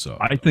friends. So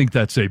I think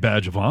that's a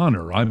badge of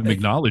honor. I'm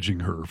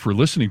acknowledging her for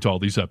listening to all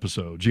these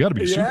episodes. You got to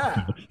be a super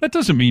fan. That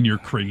doesn't mean you're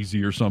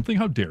crazy or something.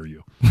 How dare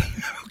you?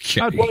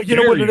 Okay. Well, you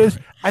know what it is?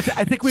 I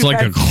think we've it's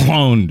like a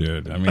clone,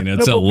 dude. I mean,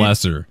 it's a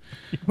lesser.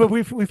 But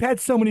we've had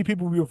so many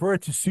people refer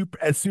to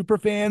super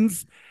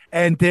fans,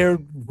 and they're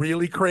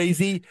really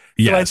crazy.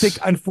 Yes. So I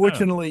think,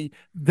 unfortunately,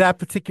 that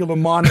particular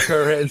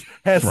moniker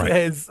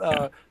has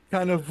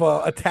kind of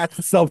attached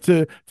itself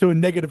to a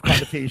negative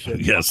connotation.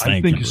 Yes,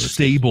 I think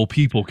stable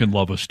people can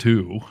love us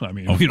too. I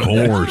mean, of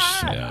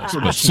course, yes.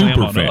 But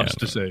super fan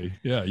to say,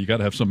 yeah, you got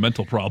to have some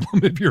mental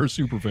problem if you're a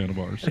super fan of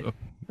ours. So.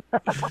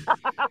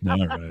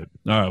 All right.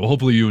 Well,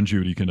 hopefully you and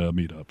Judy can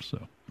meet up.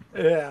 So.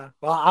 Yeah.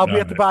 Well, I'll be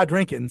at the bar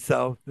drinking.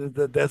 So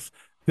that's.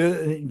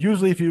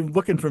 Usually, if you're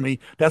looking for me,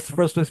 that's the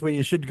first place where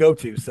you should go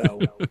to. So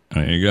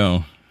there you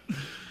go.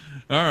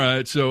 All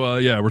right. So,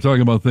 we're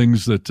talking about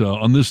things that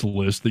on this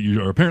list that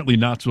you are apparently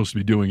not supposed to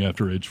be doing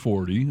after age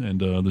 40.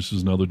 And this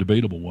is another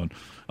debatable one.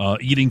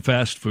 Eating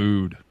fast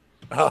food.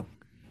 Oh,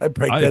 I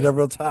break that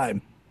every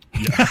time.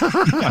 Yeah.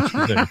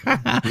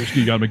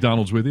 Brewski got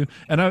McDonald's with you.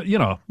 And,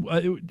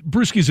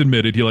 Brewski's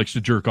admitted he likes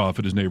to jerk off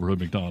at his neighborhood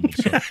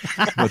McDonald's. So,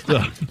 but,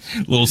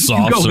 little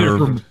soft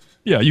serve.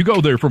 You go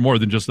there for more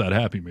than just that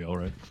Happy Meal,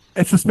 right?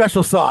 It's a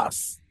special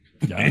sauce.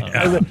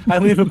 Yeah. I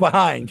leave it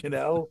behind,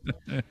 Gentlemen,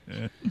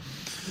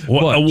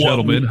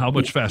 how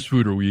much fast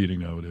food are we eating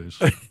nowadays?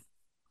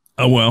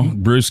 Well,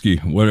 Brewski,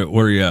 where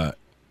are you at?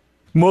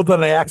 More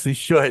than I actually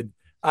should.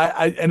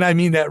 I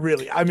mean that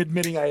really. I'm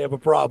admitting I have a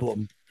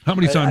problem. How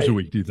many times a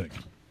week do you think?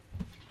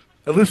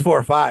 At least 4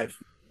 or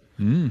 5.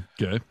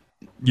 Okay.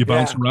 You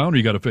bounce around, or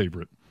you got a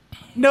favorite?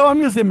 No, I'm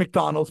usually a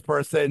McDonald's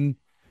person.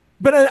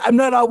 But I'm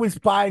not always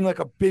buying like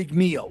a big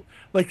meal.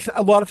 Like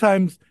a lot of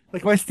times,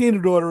 like my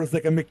standard order is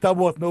like a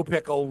McDouble with no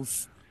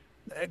pickles,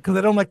 because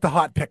I don't like the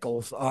hot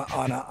pickles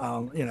on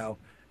a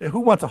who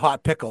wants a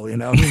hot pickle? I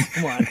mean,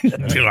 come on.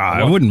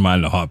 I wouldn't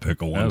mind a hot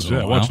pickle once in a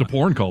while. Watch the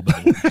porn called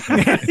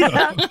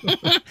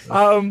that.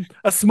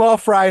 A small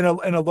fry and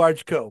a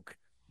large Coke.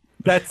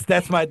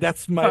 That's my I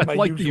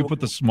like usual. that you put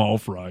the small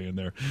fry in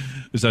there.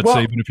 Is that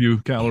saving a few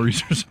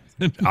calories or something?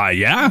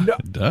 Yeah. No,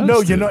 it does.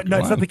 no,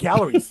 it's not the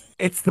calories.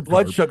 It's the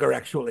blood sugar,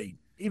 actually.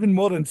 Even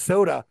more than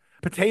soda.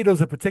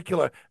 Potatoes in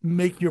particular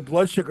make your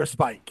blood sugar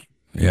spike.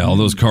 Yeah, all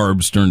those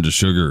carbs turn to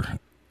sugar.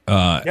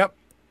 Yep.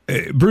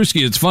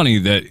 Brewski, it's funny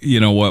that,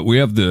 we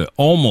have the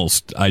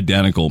almost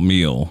identical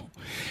meal.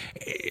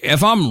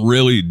 If I'm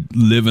really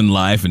living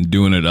life and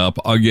doing it up,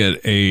 I'll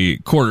get a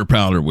quarter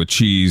pounder with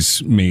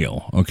cheese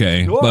meal.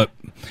 Okay. Sure. But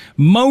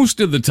most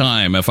of the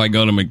time, if I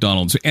go to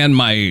McDonald's and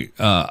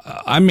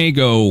I may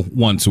go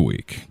once a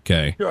week.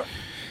 Okay. Sure.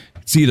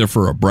 It's either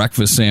for a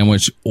breakfast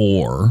sandwich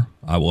or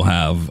I will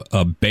have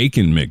a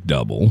bacon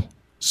McDouble,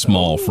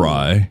 small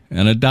fry,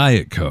 and a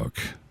Diet Coke.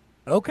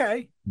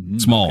 Okay.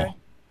 Small. Okay.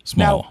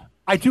 Small. Now,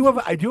 I do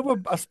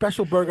have a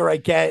special burger I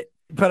get,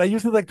 but I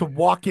usually like to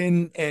walk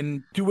in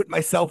and do it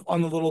myself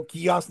on the little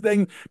kiosk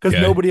thing because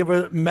nobody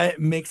ever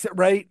makes it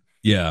right.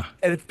 Yeah.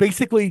 And it's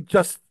basically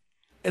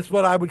it's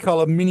what I would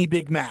call a mini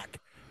Big Mac,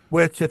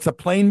 which it's a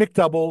plain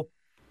McDouble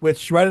with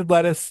shredded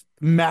lettuce,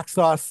 mac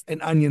sauce,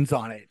 and onions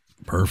on it.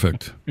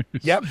 Perfect.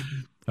 Yep.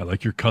 I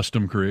like your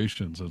custom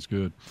creations. That's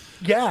good.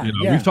 Yeah,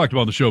 We've talked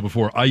about on the show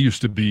before. I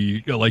used to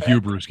be like you,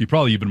 Brewski,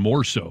 probably even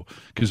more so,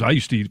 because I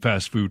used to eat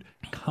fast food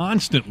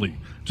constantly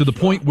to the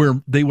point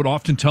where they would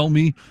often tell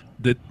me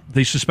that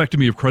they suspected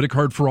me of credit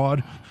card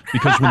fraud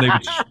because when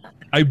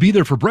I'd be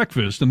there for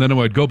breakfast and then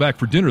when I'd go back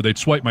for dinner, they'd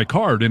swipe my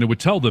card and it would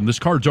tell them this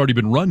card's already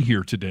been run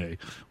here today,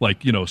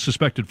 like,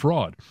 suspected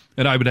fraud.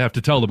 And I would have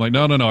to tell them like,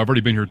 no, I've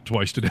already been here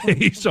twice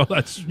today. So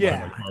that's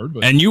my card.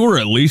 But. And you were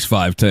at least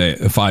 5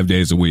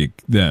 days a week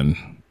then.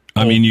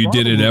 I mean, you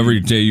did it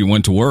every day you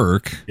went to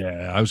work.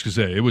 Yeah, I was going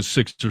to say, it was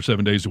 6 or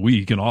 7 days a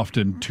week and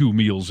often 2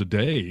 meals a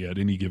day at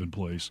any given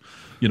place.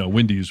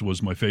 Wendy's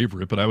was my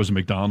favorite, but I was a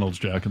McDonald's,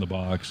 Jack in the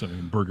Box,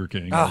 Burger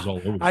King. I was all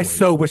over the place. I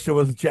so wish there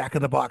was a Jack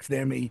in the Box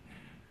near me.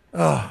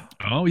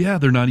 Oh, yeah,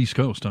 they're not East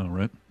Coast, huh,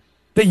 right?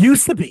 They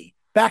used to be.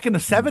 back in the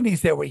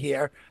 70s they were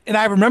here, and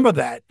I remember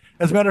that.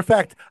 As a matter of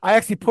fact, I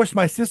actually pushed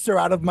my sister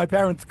out of my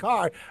parents'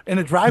 car in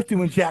a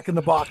drive-thru in Jack in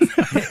the Box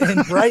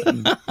in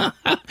Brighton.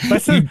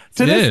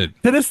 To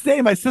this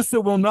day, my sister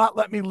will not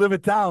let me live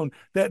it down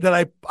that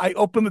I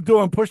opened the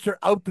door and pushed her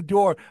out the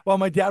door while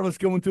my dad was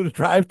going through the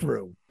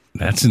drive-thru.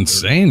 That's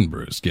insane,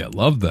 Bruce. Yeah,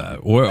 love that.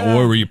 Or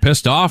were you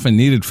pissed off and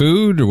needed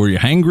food, or were you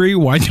hangry?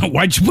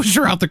 Why'd you push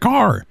her out the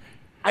car?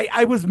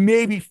 I was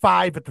maybe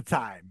 5 at the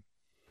time.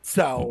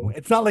 So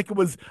it's not like it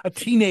was a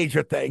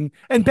teenager thing.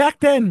 And back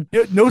then,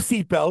 no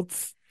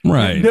seatbelts.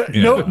 Right.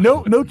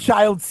 No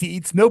child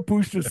seats, no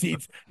booster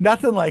seats,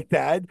 nothing like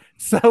that.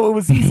 So it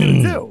was easy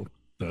to do.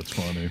 That's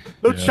funny.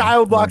 No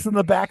child locks in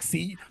the back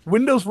seat,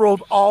 windows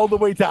rolled all the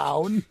way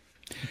down.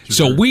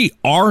 So we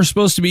are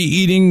supposed to be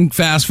eating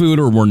fast food,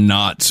 or we're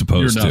not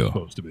supposed to? You're not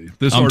supposed to be.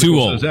 This I'm too article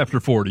old. says after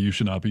 40, you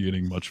should not be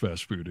eating much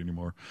fast food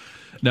anymore.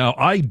 Now,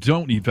 I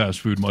don't eat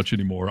fast food much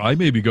anymore. I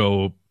maybe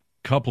go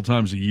couple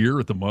times a year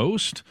at the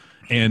most,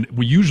 and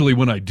usually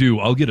when I do,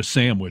 I'll get a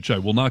sandwich. I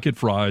will not get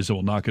fries. I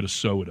will not get a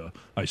soda.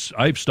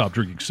 I've stopped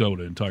drinking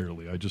soda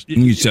entirely.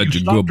 You said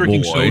you're a good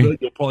boy. Soda,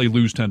 you'll probably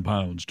lose 10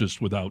 pounds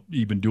just without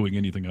even doing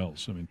anything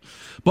else. I mean,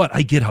 but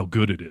I get how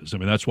good it is. I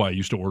mean, that's why I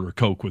used to order a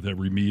Coke with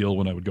every meal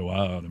when I would go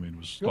out. I mean, it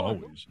was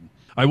always.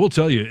 I will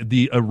tell you,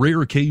 a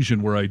rare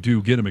occasion where I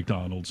do get a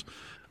McDonald's,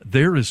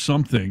 there's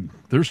some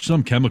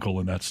chemical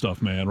in that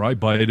stuff, man, or I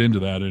bite into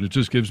that, and it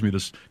just gives me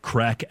this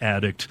crack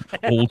addict,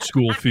 old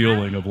school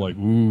feeling of like,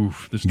 ooh,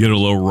 this get a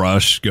little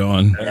rush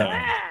going.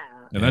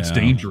 And that's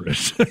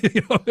dangerous.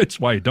 It's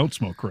why I don't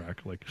smoke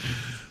crack. Like,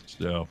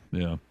 so,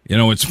 yeah.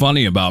 What's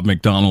funny about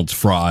McDonald's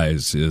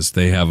fries is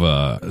they have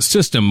a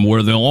system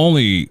where they'll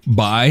only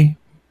buy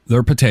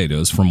their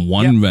potatoes from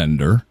one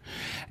vendor,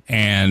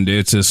 and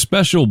it's a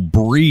special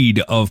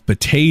breed of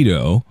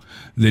potato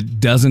that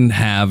doesn't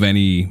have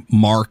any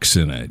marks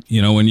in it.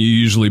 When you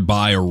usually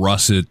buy a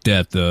russet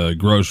at the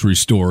grocery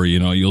store,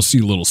 you'll see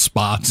little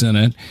spots in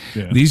it.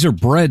 Yeah. These are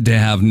bred to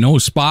have no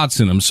spots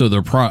in them, so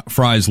their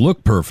fries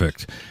look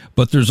perfect.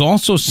 But there's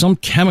also some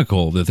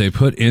chemical that they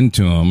put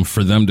into them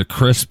for them to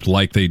crisp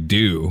like they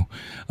do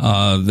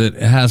that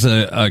has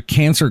a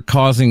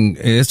cancer-causing,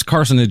 it's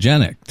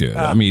carcinogenic, dude.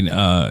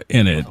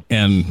 In it.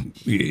 And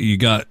you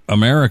got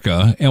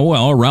America, and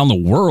around the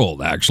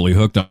world, actually,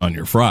 hooked on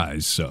your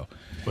fries, so.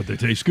 But they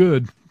taste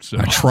good. So.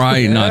 I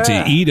try not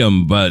to eat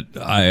them, but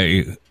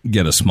I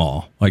get a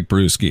small, like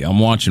Brewski. I'm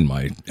watching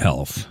my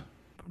health.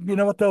 You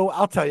know what, though?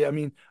 I'll tell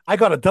you. I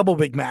got a double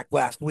Big Mac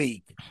last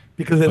week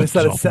because they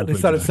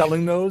started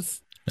selling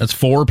those. That's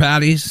 4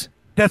 patties?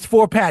 That's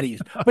 4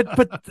 patties.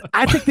 But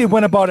I think they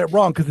went about it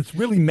wrong because it's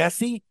really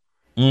messy.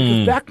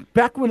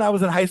 Back when I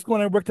was in high school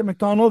and I worked at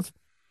McDonald's,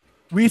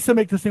 we used to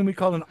make this thing we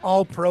call an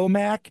All-Pro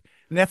Mac.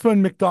 And that's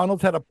when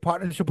McDonald's had a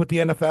partnership with the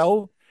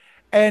NFL.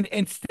 And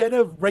instead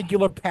of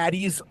regular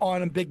patties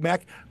on a Big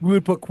Mac, we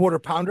would put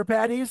quarter-pounder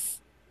patties.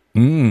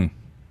 I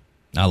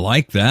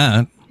like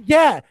that.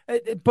 Yeah,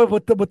 but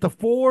with the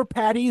 4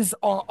 patties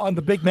on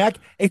the Big Mac,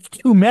 it's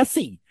too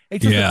messy.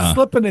 It's just it's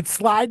slipping, it's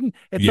sliding,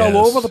 it's all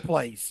over the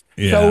place.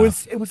 Yeah. So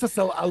it was just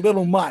a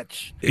little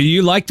much.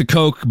 You like the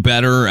Coke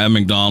better at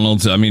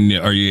McDonald's? I mean,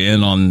 are you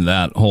in on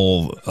that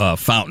whole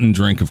fountain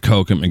drink of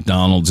Coke at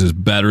McDonald's is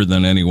better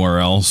than anywhere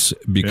else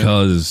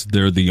because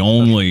they're the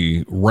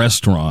only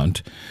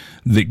restaurant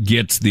that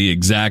gets the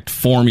exact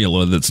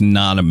formula that's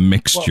not a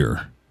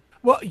mixture.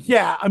 Well,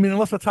 yeah.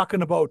 Unless we're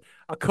talking about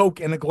a Coke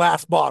in a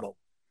glass bottle.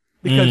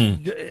 Because,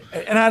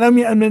 and I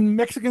mean,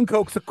 Mexican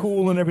Cokes are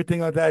cool and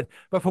everything like that.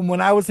 But from when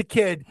I was a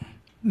kid,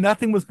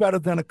 nothing was better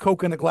than a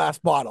Coke in a glass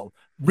bottle.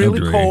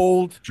 Really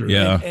cold.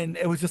 And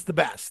it was just the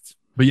best.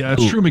 But yeah,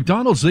 it's true.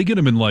 McDonald's, they get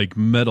them in like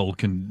metal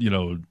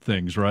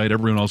things, right?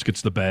 Everyone else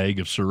gets the bag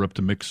of syrup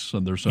to mix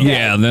on their stuff.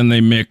 Yeah, then they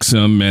mix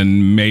them,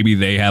 and maybe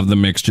they have the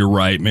mixture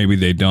right, maybe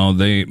they don't.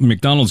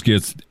 McDonald's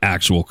gets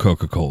actual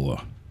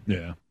Coca-Cola.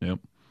 Yeah, yep.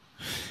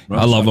 Well,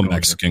 I love a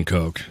Mexican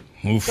Coke.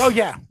 Oof. Oh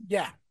yeah.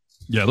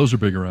 Yeah, those are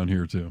big around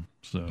here too.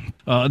 So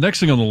next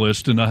thing on the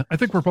list, and I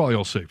think we're probably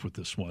all safe with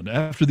this one.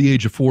 After the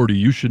age of 40,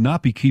 you should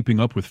not be keeping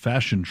up with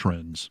fashion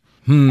trends.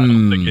 I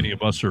don't think any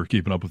of us are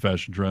keeping up with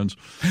fashion trends.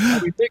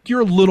 I think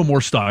you're a little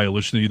more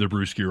stylish than either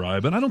Brewski or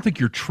I, but I don't think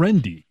you're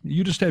trendy.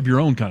 You just have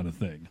your own kind of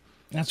thing.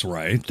 That's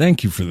right.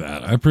 Thank you for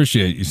that. I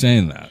appreciate you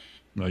saying that.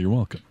 No, you're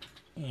welcome.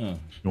 You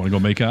want to go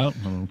make out?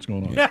 I don't know what's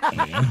going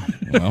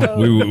on. Well,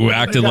 we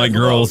acted like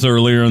girls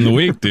earlier in the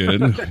week,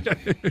 dude.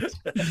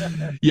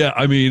 Yeah,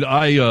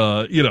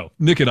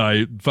 Nick and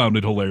I found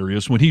it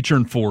hilarious. When he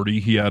turned 40,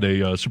 he had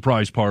a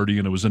surprise party,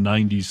 and it was a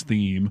 90s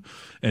theme.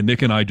 And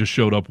Nick and I just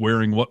showed up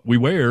wearing what we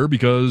wear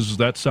because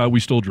that's how we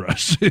still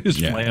dress.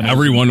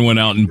 Everyone went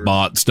out and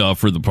bought stuff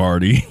for the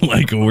party.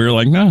 We were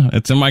like, no,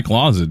 it's in my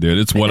closet, dude.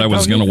 It's what I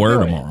was going to wear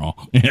tomorrow.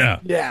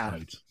 Yeah.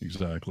 Right,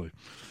 exactly.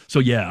 So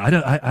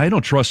yeah, I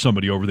don't trust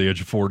somebody over the age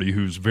of 40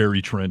 who's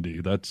very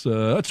trendy. That's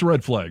a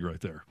red flag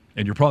right there.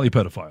 And you're probably a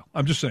pedophile.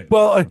 I'm just saying.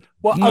 Well,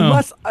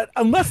 no.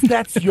 unless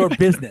that's your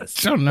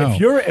business. I don't know.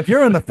 If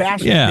you're in the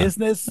fashion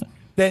business,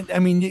 then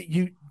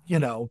you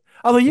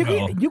Although you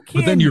Well, can't, you can't.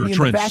 but then you're a be in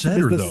the fashion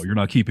trendsetter, business. though. You're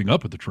not keeping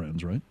up with the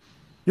trends, right?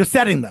 You're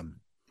setting them.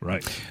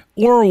 Right.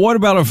 Or what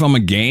about if I'm a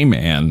gay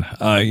man?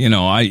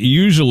 I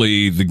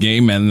usually the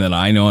gay men that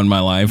I know in my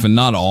life, and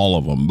not all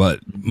of them, but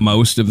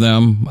most of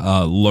them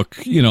look,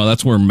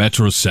 that's where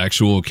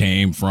metrosexual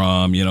came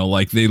from.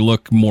 Like they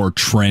look more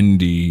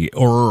trendy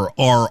or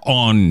are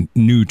on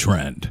new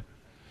trend.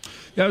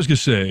 Yeah, I was going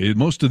to say,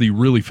 most of the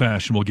really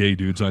fashionable gay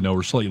dudes I know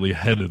are slightly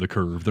ahead of the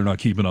curve. They're not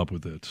keeping up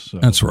with it. So.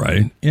 That's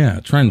right. Yeah,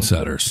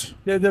 trendsetters.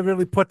 They're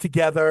really put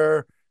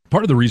together.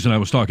 Part of the reason I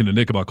was talking to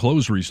Nick about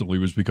clothes recently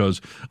was because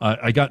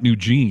I got new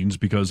jeans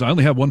because I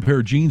only have one pair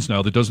of jeans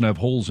now that doesn't have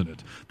holes in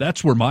it.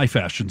 That's where my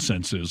fashion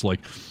sense is.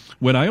 Like,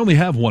 when I only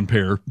have one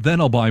pair, then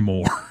I'll buy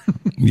more.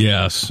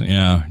 Yes,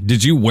 yeah.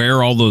 Did you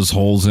wear all those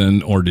holes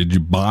in, or did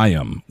you buy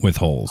them with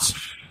holes?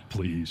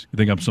 Please. You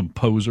think I'm some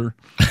poser?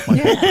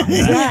 Yeah,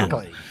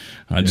 exactly.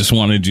 I just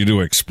wanted you to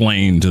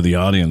explain to the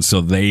audience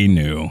so they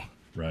knew.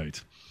 Right.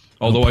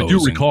 Although I do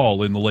Posing.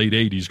 recall in the late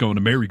 80s going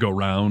to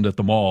merry-go-round at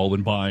the mall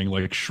and buying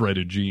like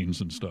shredded jeans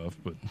and stuff.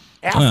 But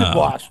Acid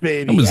wash,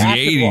 baby. That was the Acid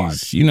 80s.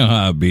 wash. You know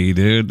how it be,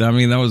 dude. I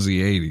mean, that was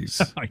the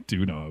 80s. I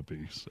do know it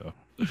be. So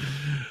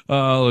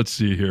let's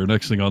see here.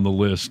 Next thing on the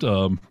list.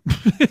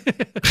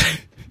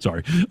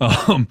 Sorry.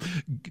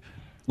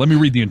 Let me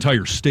read the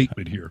entire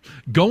statement here.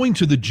 Going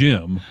to the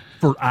gym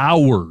for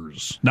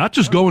hours, not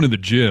just going to the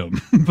gym,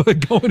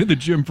 but going to the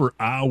gym for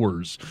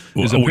hours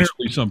is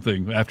apparently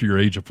something after your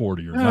age of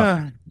 40 or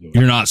not.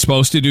 You're not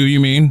supposed to do, you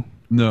mean?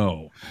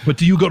 No. But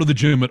do you go to the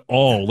gym at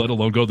all, let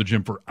alone go to the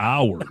gym for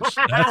hours?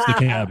 That's the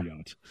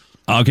caveat.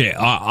 Okay,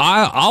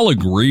 I'll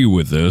agree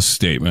with this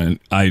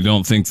statement. I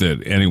don't think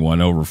that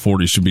anyone over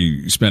 40 should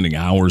be spending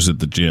hours at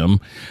the gym.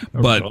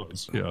 But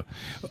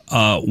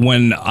Yeah.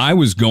 when I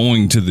was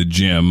going to the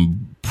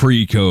gym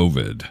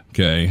pre-COVID,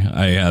 okay,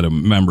 I had a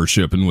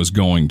membership and was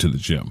going to the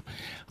gym.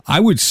 I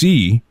would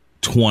see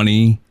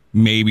 20,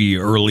 maybe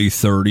early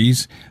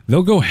 30s.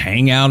 They'll go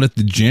hang out at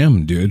the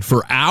gym, dude,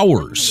 for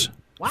hours.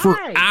 For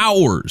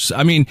hours.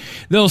 I mean,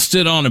 they'll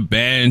sit on a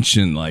bench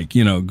and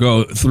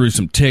go through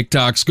some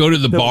TikToks, go to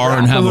the bar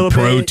and have a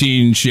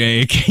protein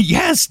shake.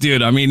 Yes,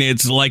 dude. I mean,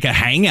 it's like a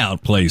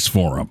hangout place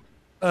for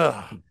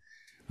them.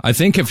 I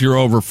think if you're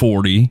over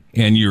 40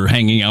 and you're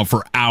hanging out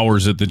for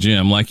hours at the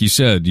gym, like you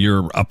said,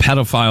 you're a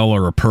pedophile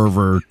or a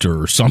pervert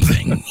or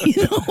something.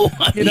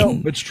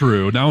 It's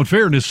true. Now, in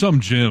fairness, some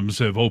gyms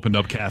have opened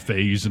up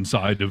cafes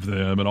inside of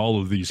them and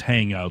all of these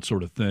hangout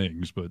sort of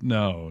things. But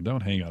no,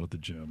 don't hang out at the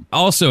gym.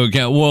 Also,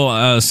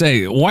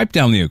 say, wipe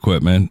down the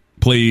equipment,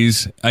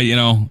 please.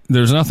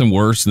 There's nothing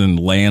worse than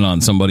laying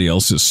on somebody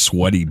else's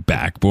sweaty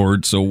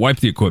backboard. So wipe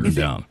the equipment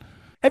down.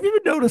 Have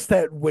you ever noticed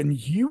that when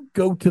you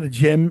go to the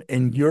gym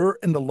and you're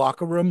in the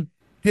locker room,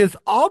 there's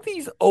all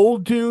these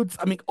old dudes,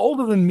 I mean,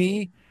 older than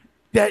me,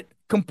 that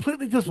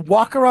completely just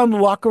walk around the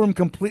locker room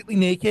completely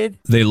naked?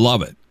 They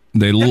love it.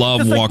 They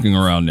love walking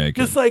around naked.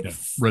 Just like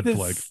red this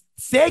flag.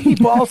 saggy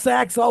ball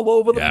sacks all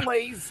over the Yeah.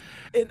 place.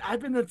 And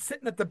I've been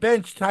sitting at the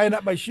bench tying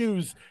up my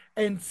shoes,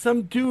 and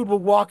some dude will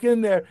walk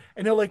in there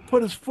and he'll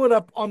put his foot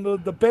up on the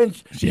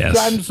bench,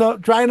 Yes.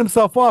 drying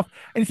himself off.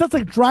 And he starts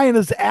drying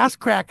his ass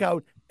crack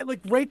out. And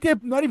right there,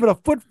 not even a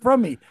foot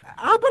from me.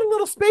 How about a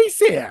little space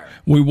here?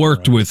 We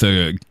worked with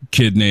a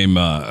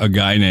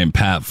guy named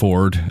Pat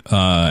Ford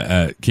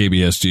at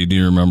KBSG. Do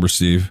you remember,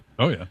 Steve?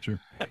 Oh, yeah,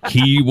 sure.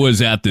 He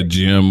was at the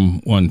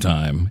gym one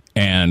time,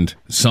 and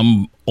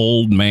some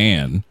old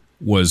man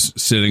was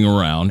sitting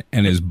around,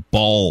 and his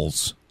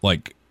balls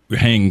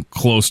hang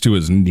close to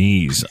his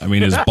knees. I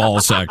mean, his ball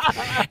sack.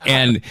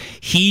 And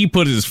he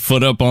put his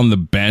foot up on the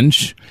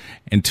bench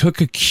and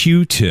took a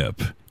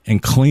Q-tip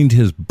and cleaned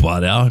his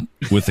butt out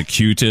with a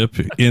Q-tip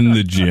in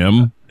the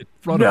gym. In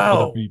front of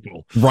other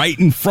people. Right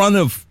in front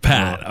of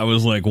Pat. I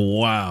was like,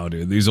 wow,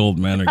 dude, these old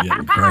men are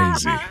getting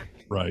crazy.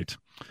 Right.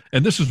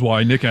 And this is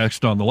why Nick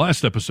asked on the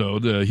last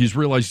episode, he's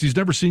realized he's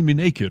never seen me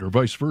naked or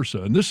vice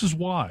versa. And this is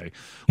why.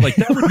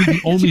 That would be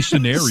the only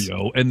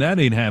scenario, and that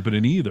ain't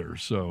happening either.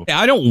 So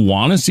I don't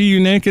want to see you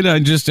naked. I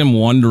just am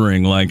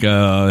wondering,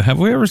 have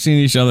we ever seen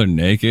each other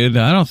naked?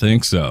 I don't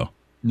think so.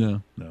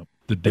 No.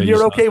 And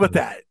you're okay with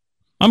that?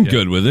 I'm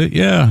good with it.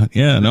 Yeah.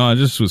 No, I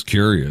just was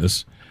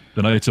curious.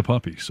 The night's a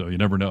puppy, so you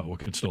never know what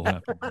could still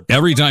happen.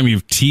 Every time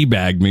you've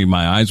teabagged me,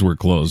 my eyes were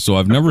closed, so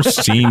I've never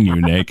seen you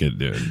naked,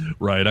 dude.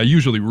 Right. I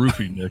usually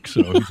roofie Nick,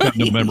 so he's got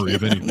no memory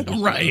of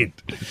anything. Right.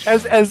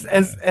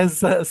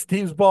 As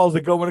Steve's balls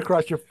are going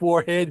across your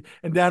forehead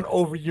and down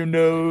over your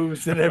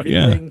nose and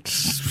everything. Yeah.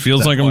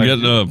 Feels like I'm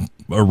getting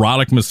a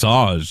erotic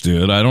massage,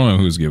 dude. I don't know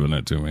who's giving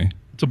it to me.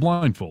 It's a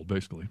blindfold,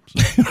 basically.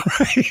 So.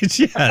 Right,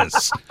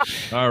 yes.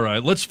 All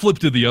right, let's flip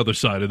to the other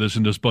side of this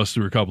and just bust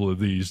through a couple of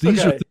these.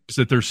 These are things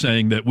that they're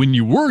saying that when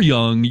you were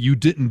young, you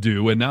didn't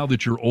do, and now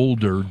that you're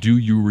older, do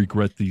you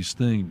regret these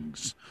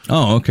things?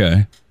 Oh,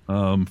 okay.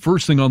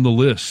 First thing on the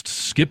list,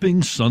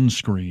 skipping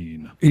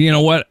sunscreen. You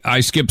know what?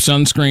 I skip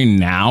sunscreen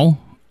now,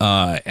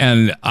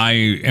 and I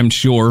am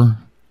sure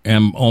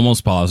am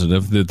almost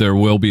positive that there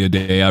will be a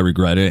day I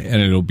regret it,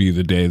 and it'll be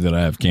the day that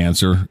I have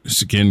cancer,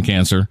 skin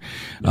cancer.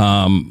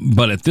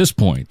 But at this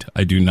point,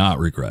 I do not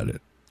regret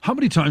it. How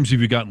many times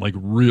have you gotten like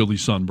really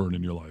sunburned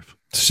in your life?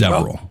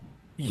 Several. Oh,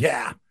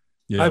 yeah.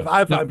 Yeah.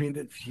 I've been Well,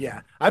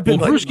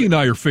 like, Brewski and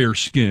I are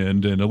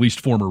fair-skinned and at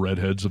least former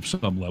redheads of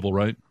some level,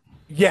 right?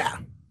 yeah.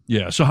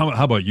 Yeah. So how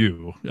about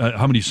you?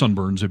 How many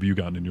sunburns have you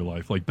gotten in your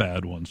life, like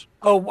bad ones?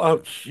 Oh,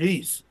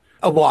 jeez.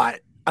 A lot.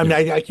 I mean,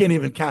 I can't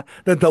even count.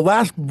 The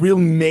last real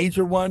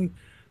major one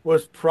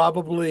was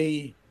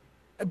probably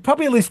at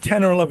least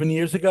 10 or 11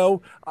 years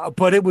ago,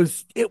 but it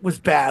was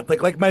bad.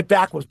 Like my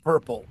back was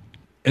purple.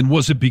 And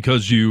was it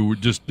because you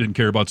just didn't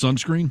care about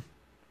sunscreen?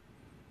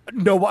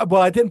 No,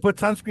 well, I didn't put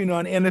sunscreen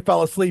on, and I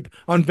fell asleep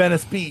on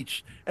Venice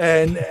Beach.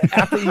 And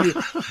after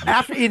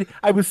eating,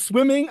 I was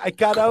swimming. I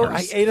got out.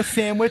 I ate a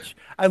sandwich.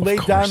 I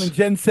laid down, and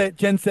Jen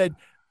said,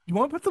 "You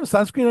want to put some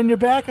sunscreen on your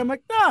back?" I'm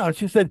like, "No." And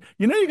she said,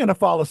 "You know you're going to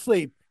fall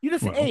asleep. You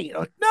just ate." I'm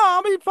like, "No,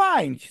 I'll be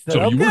fine." She said,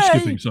 So "Okay." you were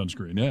skipping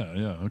sunscreen.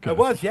 Yeah. Okay. I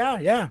was, yeah.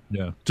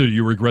 Yeah. Do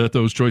you regret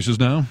those choices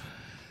now?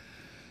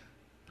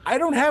 I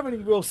don't have any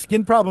real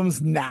skin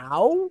problems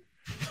now.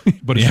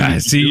 But Yeah,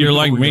 see, you're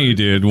like me,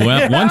 dude.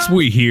 Well, once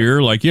we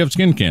hear like you have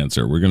skin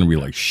cancer, we're gonna be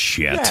like,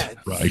 shit. Yeah,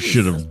 I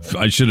should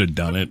have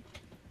done it.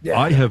 Yeah.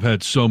 I have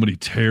had so many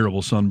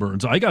terrible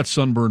sunburns. I got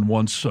sunburned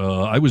once.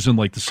 I was in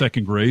like the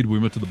second grade. We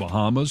went to the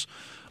Bahamas.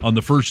 On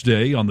the first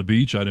day on the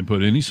beach, I didn't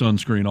put any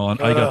sunscreen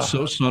on. I got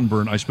so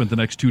sunburned, I spent the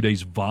next 2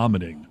 days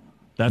vomiting.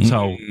 That's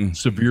how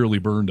severely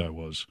burned I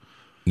was.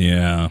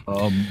 Yeah,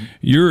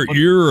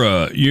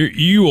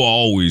 you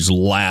always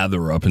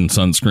lather up in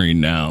sunscreen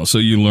now, so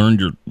you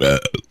learned your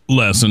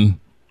lesson.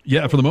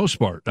 Yeah, for the most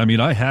part. I mean,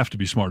 I have to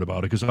be smart about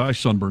it because I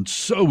sunburn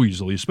so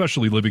easily,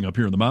 especially living up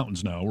here in the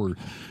mountains now, where,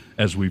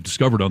 as we've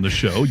discovered on the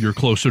show, you're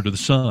closer to the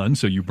sun,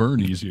 so you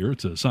burn easier.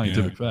 It's a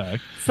scientific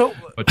fact. So,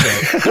 But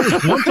there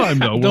was one time,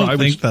 though, where I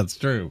was... that's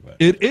true. But.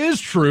 It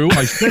is true.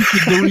 I sent you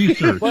the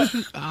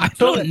research. I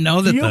don't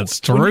know that that's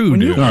true,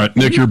 dude. All right,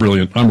 Nick, you're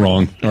brilliant. I'm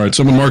wrong. All right,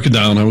 someone mark it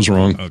down. I was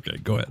wrong. Okay,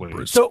 go ahead,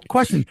 Bruce. so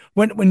question: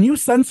 when you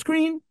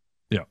sunscreen,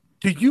 Yeah.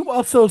 do you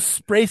also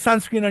spray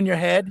sunscreen on your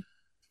head?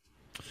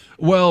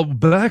 Well,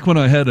 back when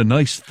I had a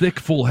nice, thick,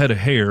 full head of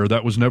hair,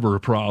 that was never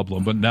a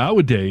problem. But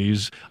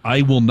nowadays,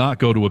 I will not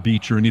go to a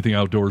beach or anything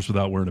outdoors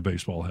without wearing a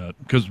baseball hat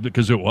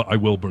because I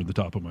will burn the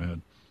top of my head.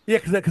 Yeah,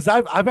 because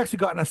I've actually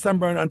gotten a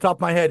sunburn on top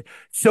of my head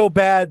so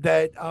bad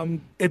that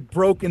it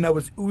broke and I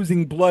was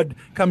oozing blood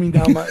coming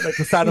down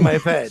the side of my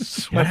head,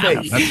 my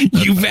face.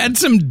 You've had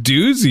some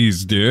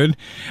doozies, dude.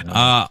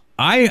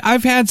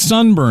 I've had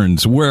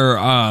sunburns where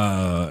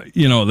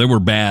they were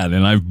bad,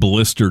 and I've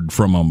blistered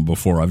from them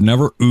before. I've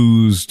never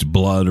oozed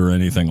blood or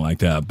anything like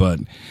that,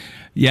 but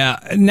yeah,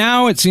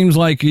 now it seems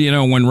like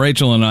when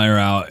Rachel and I are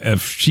out,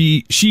 if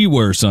she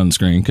wears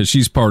sunscreen because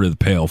she's part of the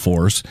Pale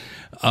Force,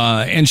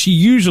 and she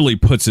usually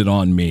puts it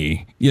on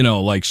me.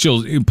 Like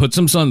she'll put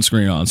some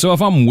sunscreen on. So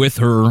if I'm with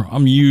her,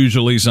 I'm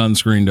usually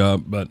sunscreened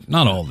up, but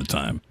not all the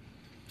time.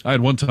 I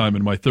had one time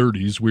in my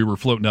 30s, we were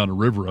floating down a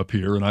river up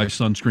here, and I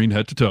sunscreened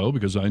head to toe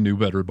because I knew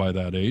better by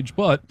that age,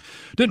 but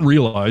didn't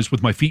realize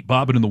with my feet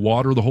bobbing in the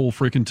water the whole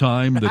freaking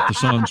time that the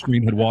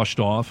sunscreen had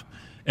washed off.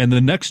 And the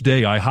next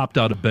day, I hopped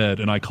out of bed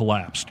and I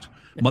collapsed.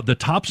 The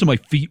tops of my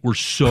feet were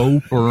so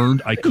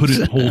burned, I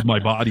couldn't hold my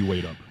body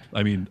weight up.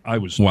 I mean, I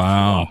was...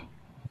 Wow.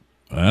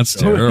 That's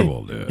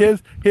terrible,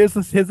 dude. Here's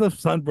a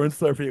sunburn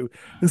story for you.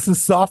 This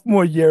is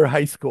sophomore year of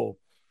high school.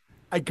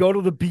 I go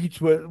to the beach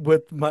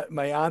with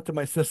my aunt and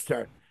my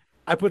sister.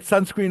 I put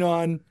sunscreen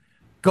on,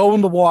 go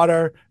in the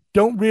water,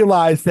 don't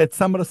realize that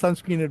some of the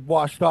sunscreen had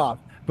washed off,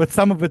 but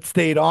some of it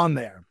stayed on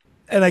there.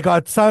 And I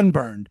got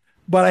sunburned.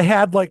 But I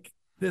had like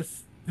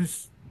this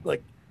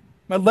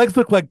my legs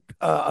looked like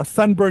a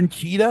sunburned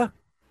cheetah.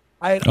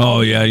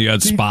 You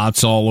had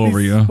spots all over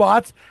you.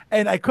 Spots,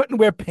 and I couldn't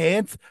wear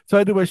pants, so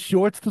I had to wear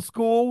shorts to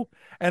school.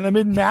 And I'm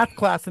in math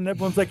class, and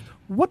everyone's like,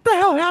 "What the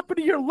hell happened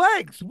to your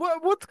legs?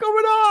 What's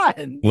going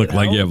on?" Look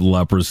like you have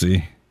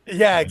leprosy.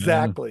 Yeah,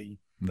 exactly.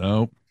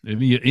 No.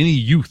 Any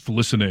youth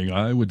listening,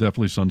 I would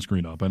definitely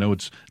sunscreen up. I know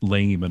it's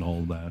lame and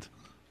all that,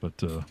 but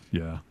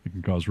yeah, it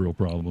can cause real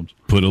problems.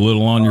 Put a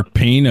little on your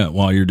peanut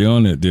while you're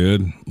doing it,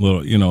 dude. A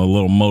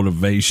little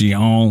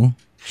motivation.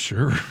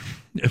 Sure.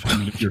 If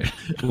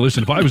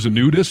I was a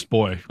nudist,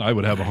 boy, I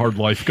would have a hard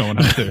life going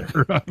out there.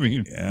 I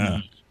mean,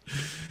 yeah.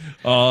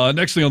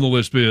 Next thing on the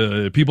list,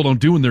 people don't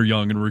do when they're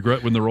young and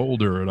regret when they're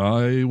older, and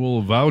I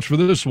will vouch for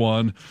this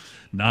one: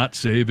 not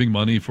saving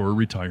money for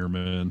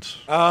retirement.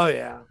 Oh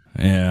yeah.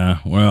 Yeah,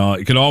 well,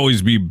 it could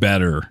always be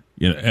better.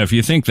 If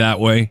you think that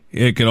way,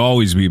 it could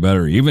always be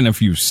better. Even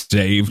if you've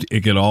saved,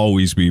 it could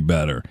always be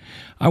better.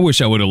 I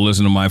wish I would have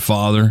listened to my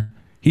father.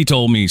 He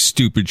told me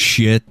stupid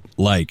shit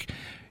like,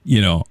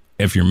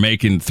 if you're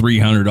making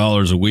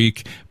 $300 a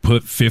week,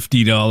 put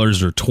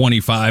 $50 or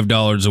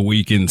 $25 a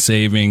week in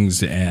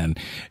savings, and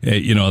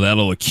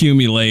that'll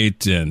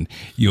accumulate, and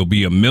you'll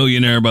be a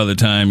millionaire by the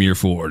time you're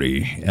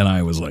 40. And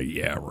I was like,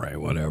 yeah, right,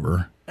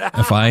 whatever.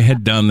 If I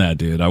had done that,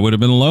 dude, I would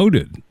have been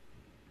loaded.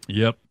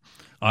 Yep.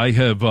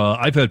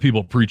 I've had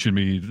people preaching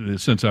me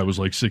since I was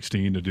like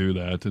 16 to do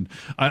that, and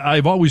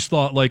I've always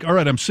thought like, all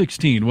right, I'm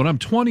 16. When I'm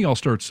 20, I'll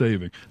start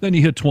saving. Then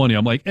you hit 20,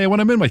 I'm like, hey, when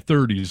I'm in my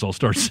 30s, I'll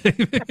start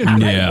saving.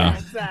 Yeah.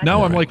 Exactly.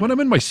 Now I'm like, when I'm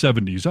in my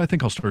 70s, I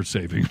think I'll start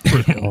saving.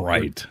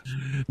 Right.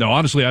 No,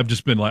 honestly, I've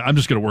just been like, I'm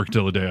just going to work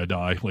till the day I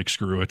die. Like,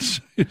 screw it.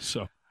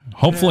 So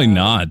Hopefully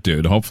not,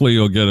 dude. Hopefully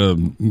you'll get a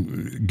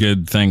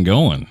good thing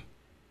going.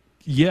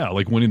 yeah,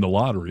 like winning the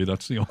lottery.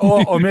 That's the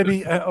only. Or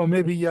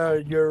maybe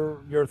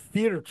your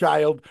theater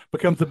child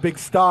becomes a big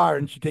star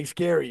and she takes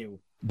care of you.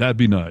 That'd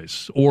be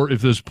nice. Or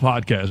if this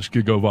podcast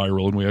could go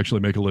viral and we actually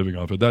make a living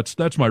off it,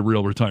 that's my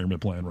real retirement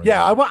plan right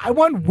Yeah, now. I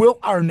want Will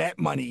Arnett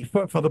money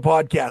for the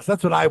podcast.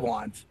 That's what I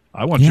want.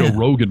 I want Joe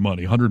Rogan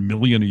money, $100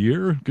 million a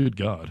year. Good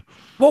God.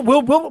 Well,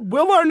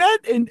 Will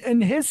Arnett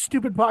and his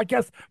stupid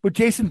podcast with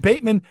Jason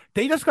Bateman,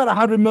 they just got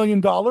 $100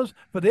 million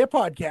for their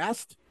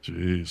podcast.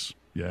 Jeez.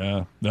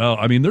 Yeah. No,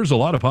 I mean, there's a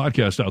lot of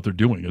podcasts out there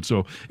doing it.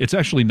 So it's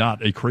actually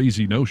not a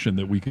crazy notion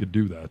that we could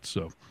do that.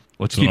 So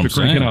let's keep it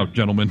cranking out,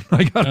 gentlemen.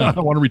 I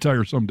want to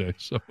retire someday.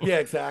 So Yeah,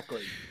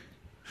 exactly.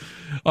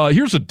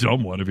 here's a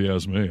dumb one, if you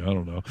ask me. I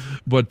don't know.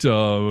 But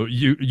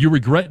you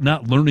regret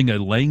not learning a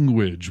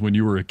language when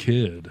you were a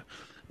kid.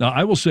 Now,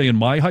 I will say in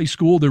my high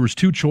school, there was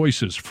two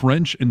choices,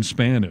 French and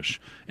Spanish.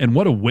 And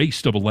what a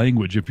waste of a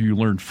language if you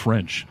learned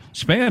French.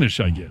 Spanish,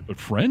 I get, but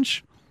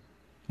French?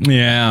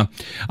 Yeah,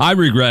 I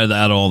regret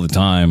that all the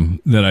time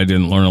that I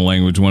didn't learn a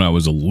language when I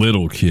was a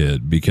little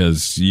kid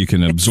because you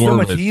can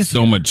absorb it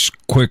so much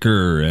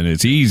quicker and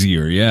it's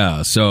easier.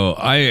 Yeah, so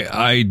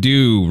I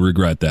do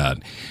regret that.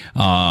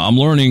 I'm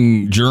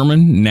learning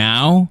German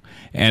now,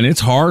 and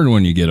it's hard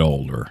when you get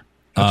older.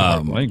 That's a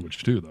hard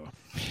language too, though.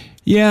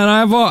 Yeah,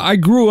 and I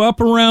grew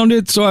up around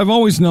it, so I've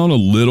always known a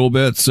little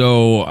bit.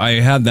 So I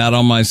had that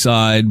on my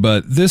side,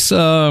 but this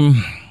Schwanz.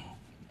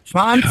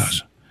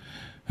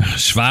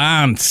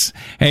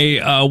 Hey,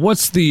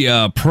 what's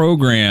the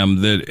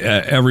program that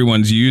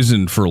everyone's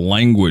using for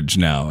language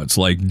now? It's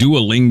like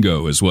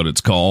Duolingo is what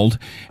it's called.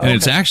 And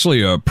it's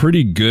actually a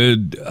pretty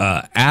good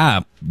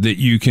app that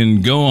you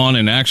can go on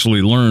and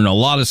actually learn a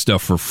lot of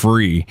stuff for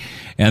free.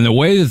 And the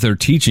way that they're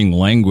teaching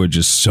language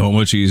is so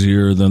much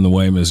easier than the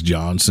way Miss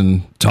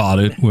Johnson taught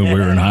it when we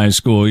were in high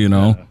school, you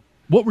know.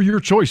 What were your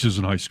choices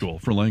in high school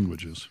for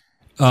languages?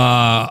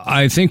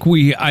 I think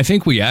we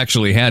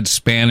actually had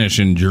Spanish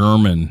and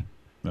German.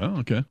 Oh,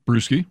 okay.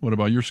 Brewski, what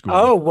about your school?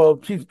 Oh, well,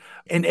 geez.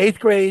 In 8th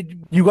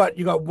grade, you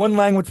got one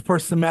language per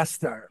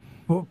semester,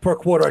 per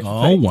quarter, I should say.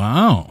 Oh,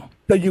 wow.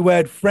 So you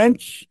had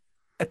French,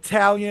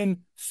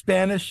 Italian,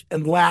 Spanish,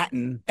 and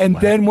Latin. And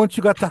then once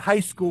you got to high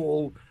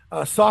school,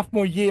 my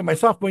sophomore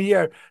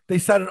year, they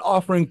started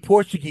offering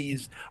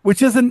Portuguese,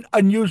 which isn't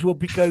unusual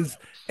because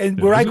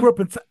where I grew up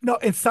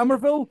in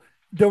Somerville,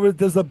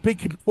 there's a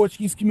big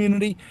Portuguese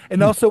community,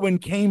 and also in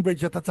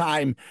Cambridge at the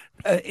time,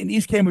 in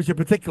East Cambridge in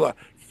particular,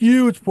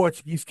 huge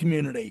Portuguese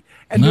community.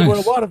 And there were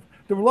a lot of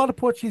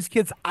Portuguese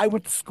kids I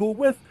went to school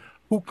with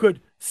who could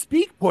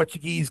speak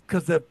Portuguese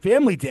because their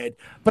family did,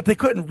 but they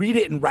couldn't read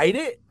it and write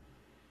it.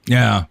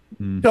 Yeah.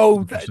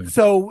 So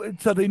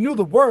they knew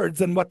the words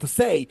and what to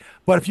say,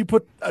 but if you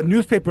put a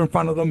newspaper in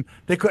front of them,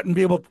 they couldn't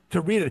be able to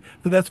read it.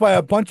 So that's why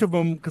a bunch of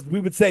them, because we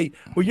would say,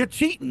 well, you're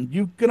cheating.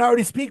 You can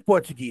already speak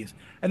Portuguese.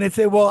 And they'd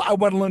say, well, I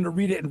want to learn to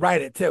read it and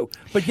write it too.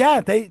 But yeah,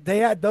 they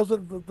had, those are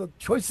the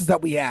choices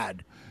that we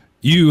had.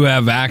 You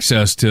have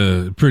access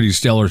to pretty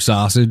stellar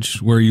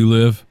sausage where you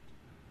live?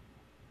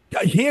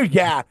 Here,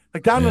 yeah.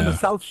 Like down on the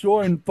South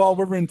Shore in Fall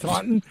River in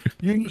Taunton.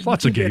 There's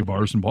lots of gay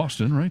bars in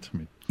Boston, right? I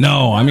mean,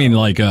 no, I mean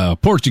like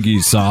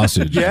Portuguese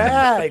sausage.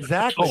 Yeah,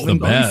 exactly. Oh, the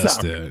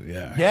best, dude.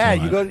 Yeah. Yeah,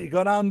 you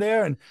go down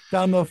there and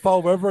down the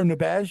Fall River in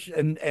Nebesh,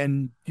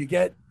 and you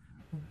get,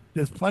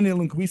 there's plenty of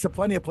linguiça,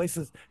 plenty of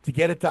places to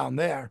get it down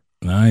there.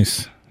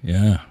 Nice.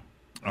 Yeah.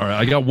 all right,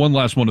 I got one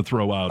last one to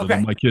throw out. Okay.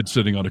 And my kid's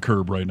sitting on a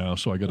curb right now,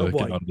 so I got to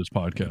get out of this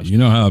podcast. You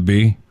know how it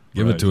be.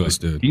 Give Right, it to so us,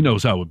 dude. He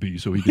knows how it be,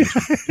 so he can.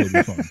 It'll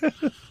be fun.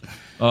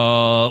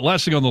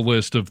 Last thing on the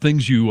list of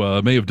things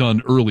you may have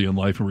done early in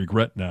life and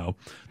regret now.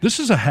 This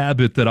is a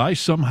habit that I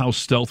somehow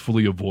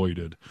stealthily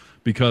avoided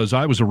because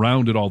I was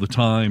around it all the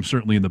time,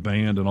 certainly in the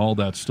band and all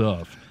that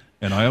stuff.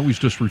 And I always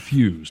just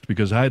refused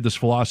because I had this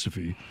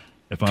philosophy.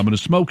 If I'm going to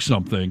smoke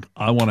something,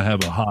 I want to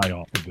have a high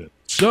off of it.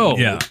 So,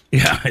 Yeah.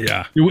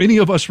 do any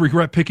of us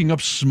regret picking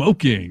up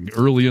smoking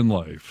early in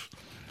life?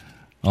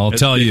 I'll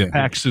tell you.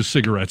 Packs his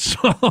cigarettes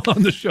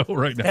on the show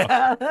right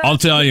now. I'll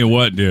tell you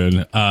what,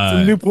 dude.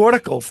 Some new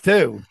porticles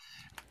too.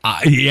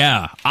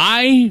 Yeah,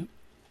 I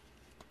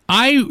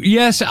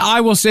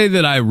will say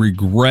that I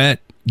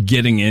regret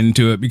getting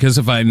into it because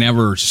if I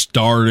never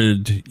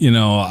started,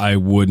 I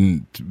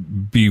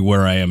wouldn't be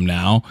where I am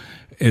now.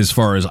 as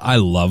far as I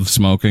love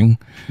smoking.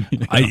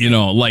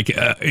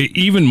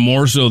 Even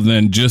more so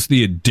than just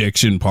the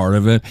addiction part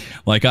of it.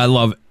 Like, I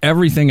love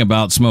everything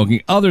about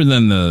smoking other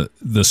than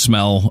the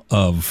smell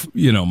of,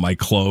 my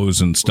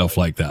clothes and stuff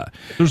like that.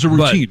 There's a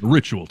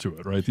ritual to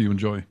it, right, that you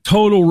enjoy?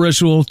 Total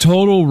ritual,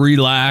 total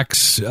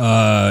relax.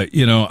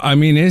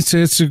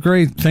 It's a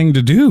great thing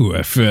to do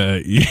if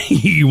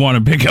you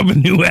want to pick up a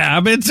new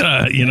habit.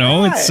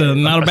 It's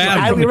not a bad one. I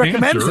highly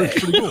recommend it.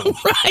 Pretty cool.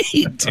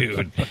 Right,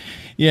 dude.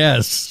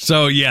 Yes.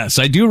 So, yes,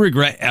 I do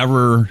regret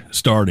ever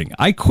starting.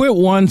 I quit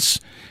once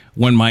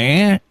when my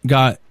aunt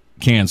got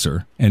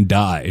cancer and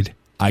died.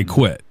 I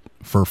quit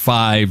for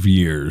 5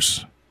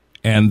 years.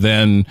 And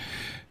then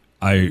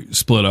I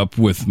split up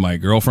with my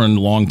girlfriend,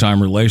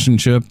 longtime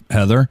relationship,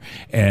 Heather,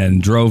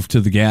 and drove to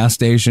the gas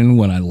station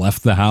when I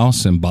left the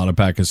house and bought a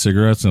pack of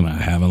cigarettes, and I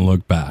haven't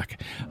looked back.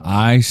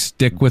 I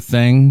stick with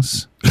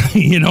things.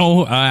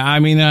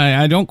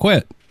 I don't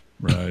quit.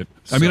 Right.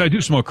 I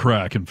do smoke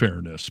crack, in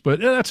fairness, but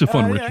that's a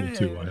fun ritual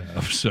too. I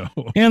have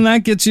and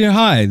that gets you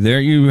high. There,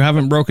 you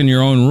haven't broken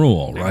your own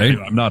rule, right?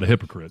 I'm not a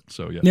hypocrite,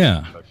 so yes.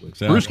 Yeah.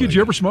 Exactly. Brewski, did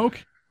you ever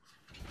smoke?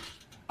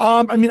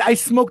 I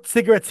smoked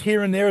cigarettes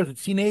here and there as a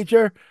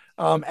teenager.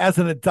 As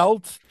an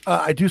adult,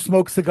 I do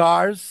smoke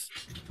cigars.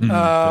 This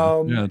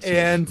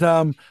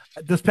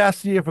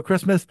past year for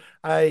Christmas,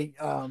 I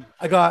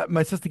got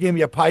my sister gave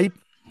me a pipe.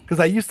 Because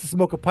I used to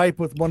smoke a pipe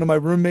with one of my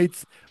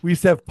roommates. We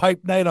used to have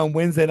pipe night on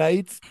Wednesday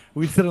nights.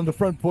 We'd sit on the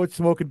front porch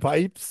smoking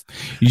pipes.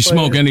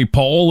 Smoke any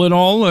pole at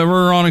all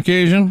ever on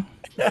occasion?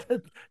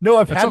 No,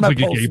 I've that had sounds my like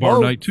pole a gay bar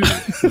smoked. night too.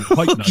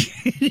 Pipe night.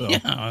 So.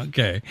 Yeah,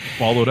 okay.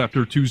 Followed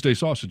after Tuesday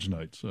sausage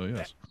night. So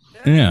yes.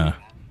 Yeah.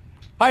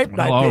 Pipe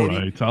night. All baby.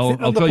 right. Sitting I'll on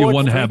the tell you porch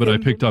one habit I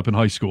drinking. picked up in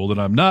high school that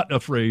I'm not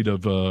afraid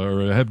of,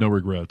 or I have no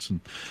regrets, and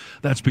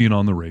that's being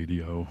on the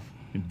radio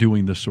and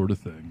doing this sort of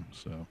thing.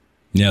 So.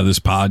 Yeah, this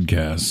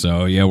podcast.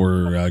 So, yeah,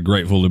 we're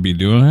grateful to be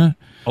doing it.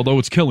 Although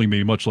it's killing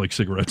me, much like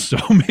cigarettes. So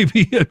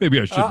maybe I should be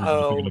picking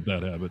up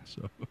that habit.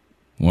 So.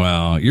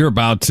 Well, you're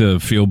about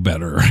to feel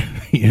better.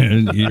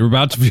 You're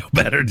about to feel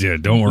better,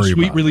 dude. Don't worry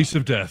about it. Sweet release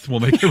of death will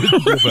make everything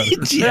feel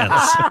better.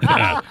 Yes.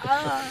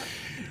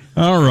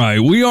 All right.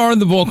 We are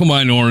the Vocal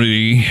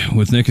Minority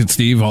with Nick and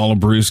Steve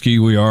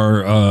Holobruski. We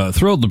are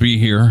thrilled to be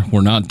here.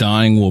 We're not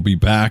dying. We'll be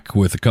back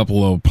with a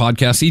couple of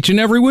podcasts each and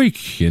every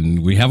week.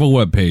 And we have a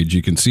webpage.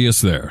 You can see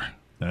us there.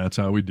 That's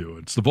how we do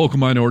it. It's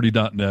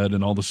thevocalminority.net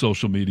and all the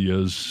social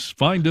medias.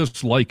 Find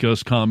us, like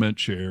us, comment,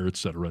 share,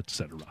 etc.,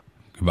 etc.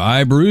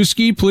 Goodbye,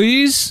 Brewski,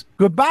 please.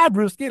 Goodbye,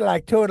 Brewski.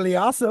 Like totally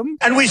awesome.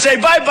 And we say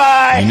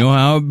bye-bye. You know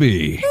how it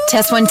be.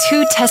 Test 1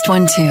 2, test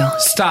 1 2.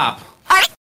 Stop.